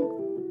 Robin.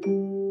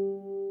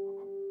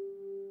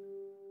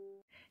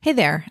 Hey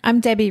there,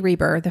 I'm Debbie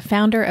Reber, the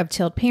founder of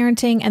Tilt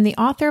Parenting and the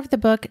author of the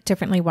book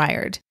Differently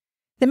Wired.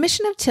 The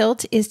mission of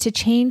Tilt is to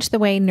change the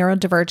way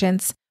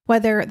neurodivergence,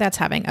 whether that's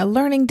having a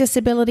learning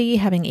disability,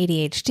 having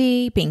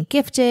ADHD, being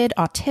gifted,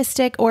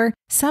 autistic, or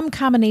some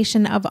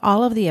combination of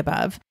all of the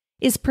above,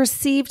 is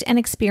perceived and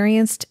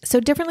experienced so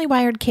differently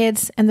wired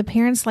kids and the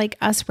parents like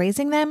us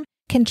raising them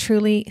can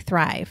truly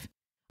thrive.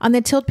 On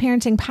the Tilt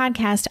Parenting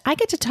podcast, I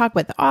get to talk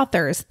with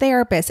authors,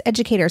 therapists,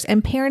 educators,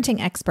 and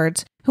parenting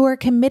experts who are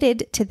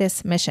committed to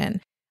this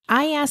mission.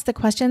 I ask the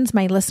questions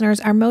my listeners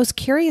are most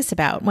curious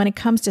about when it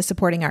comes to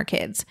supporting our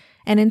kids.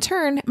 And in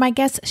turn, my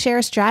guests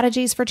share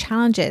strategies for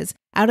challenges,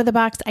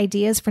 out-of-the-box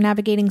ideas for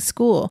navigating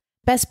school,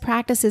 best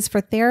practices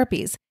for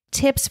therapies,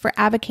 tips for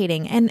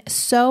advocating, and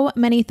so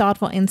many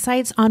thoughtful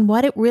insights on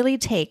what it really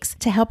takes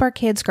to help our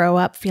kids grow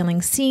up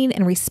feeling seen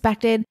and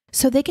respected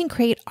so they can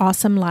create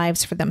awesome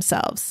lives for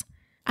themselves.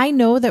 I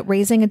know that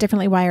raising a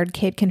differently wired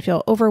kid can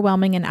feel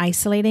overwhelming and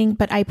isolating,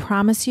 but I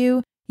promise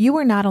you, you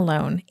are not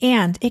alone,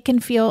 and it can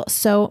feel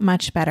so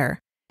much better.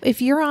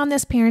 If you're on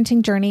this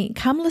parenting journey,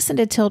 come listen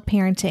to Tilt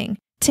Parenting.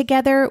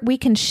 Together, we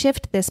can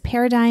shift this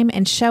paradigm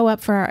and show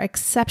up for our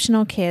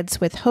exceptional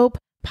kids with hope,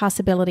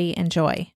 possibility, and joy.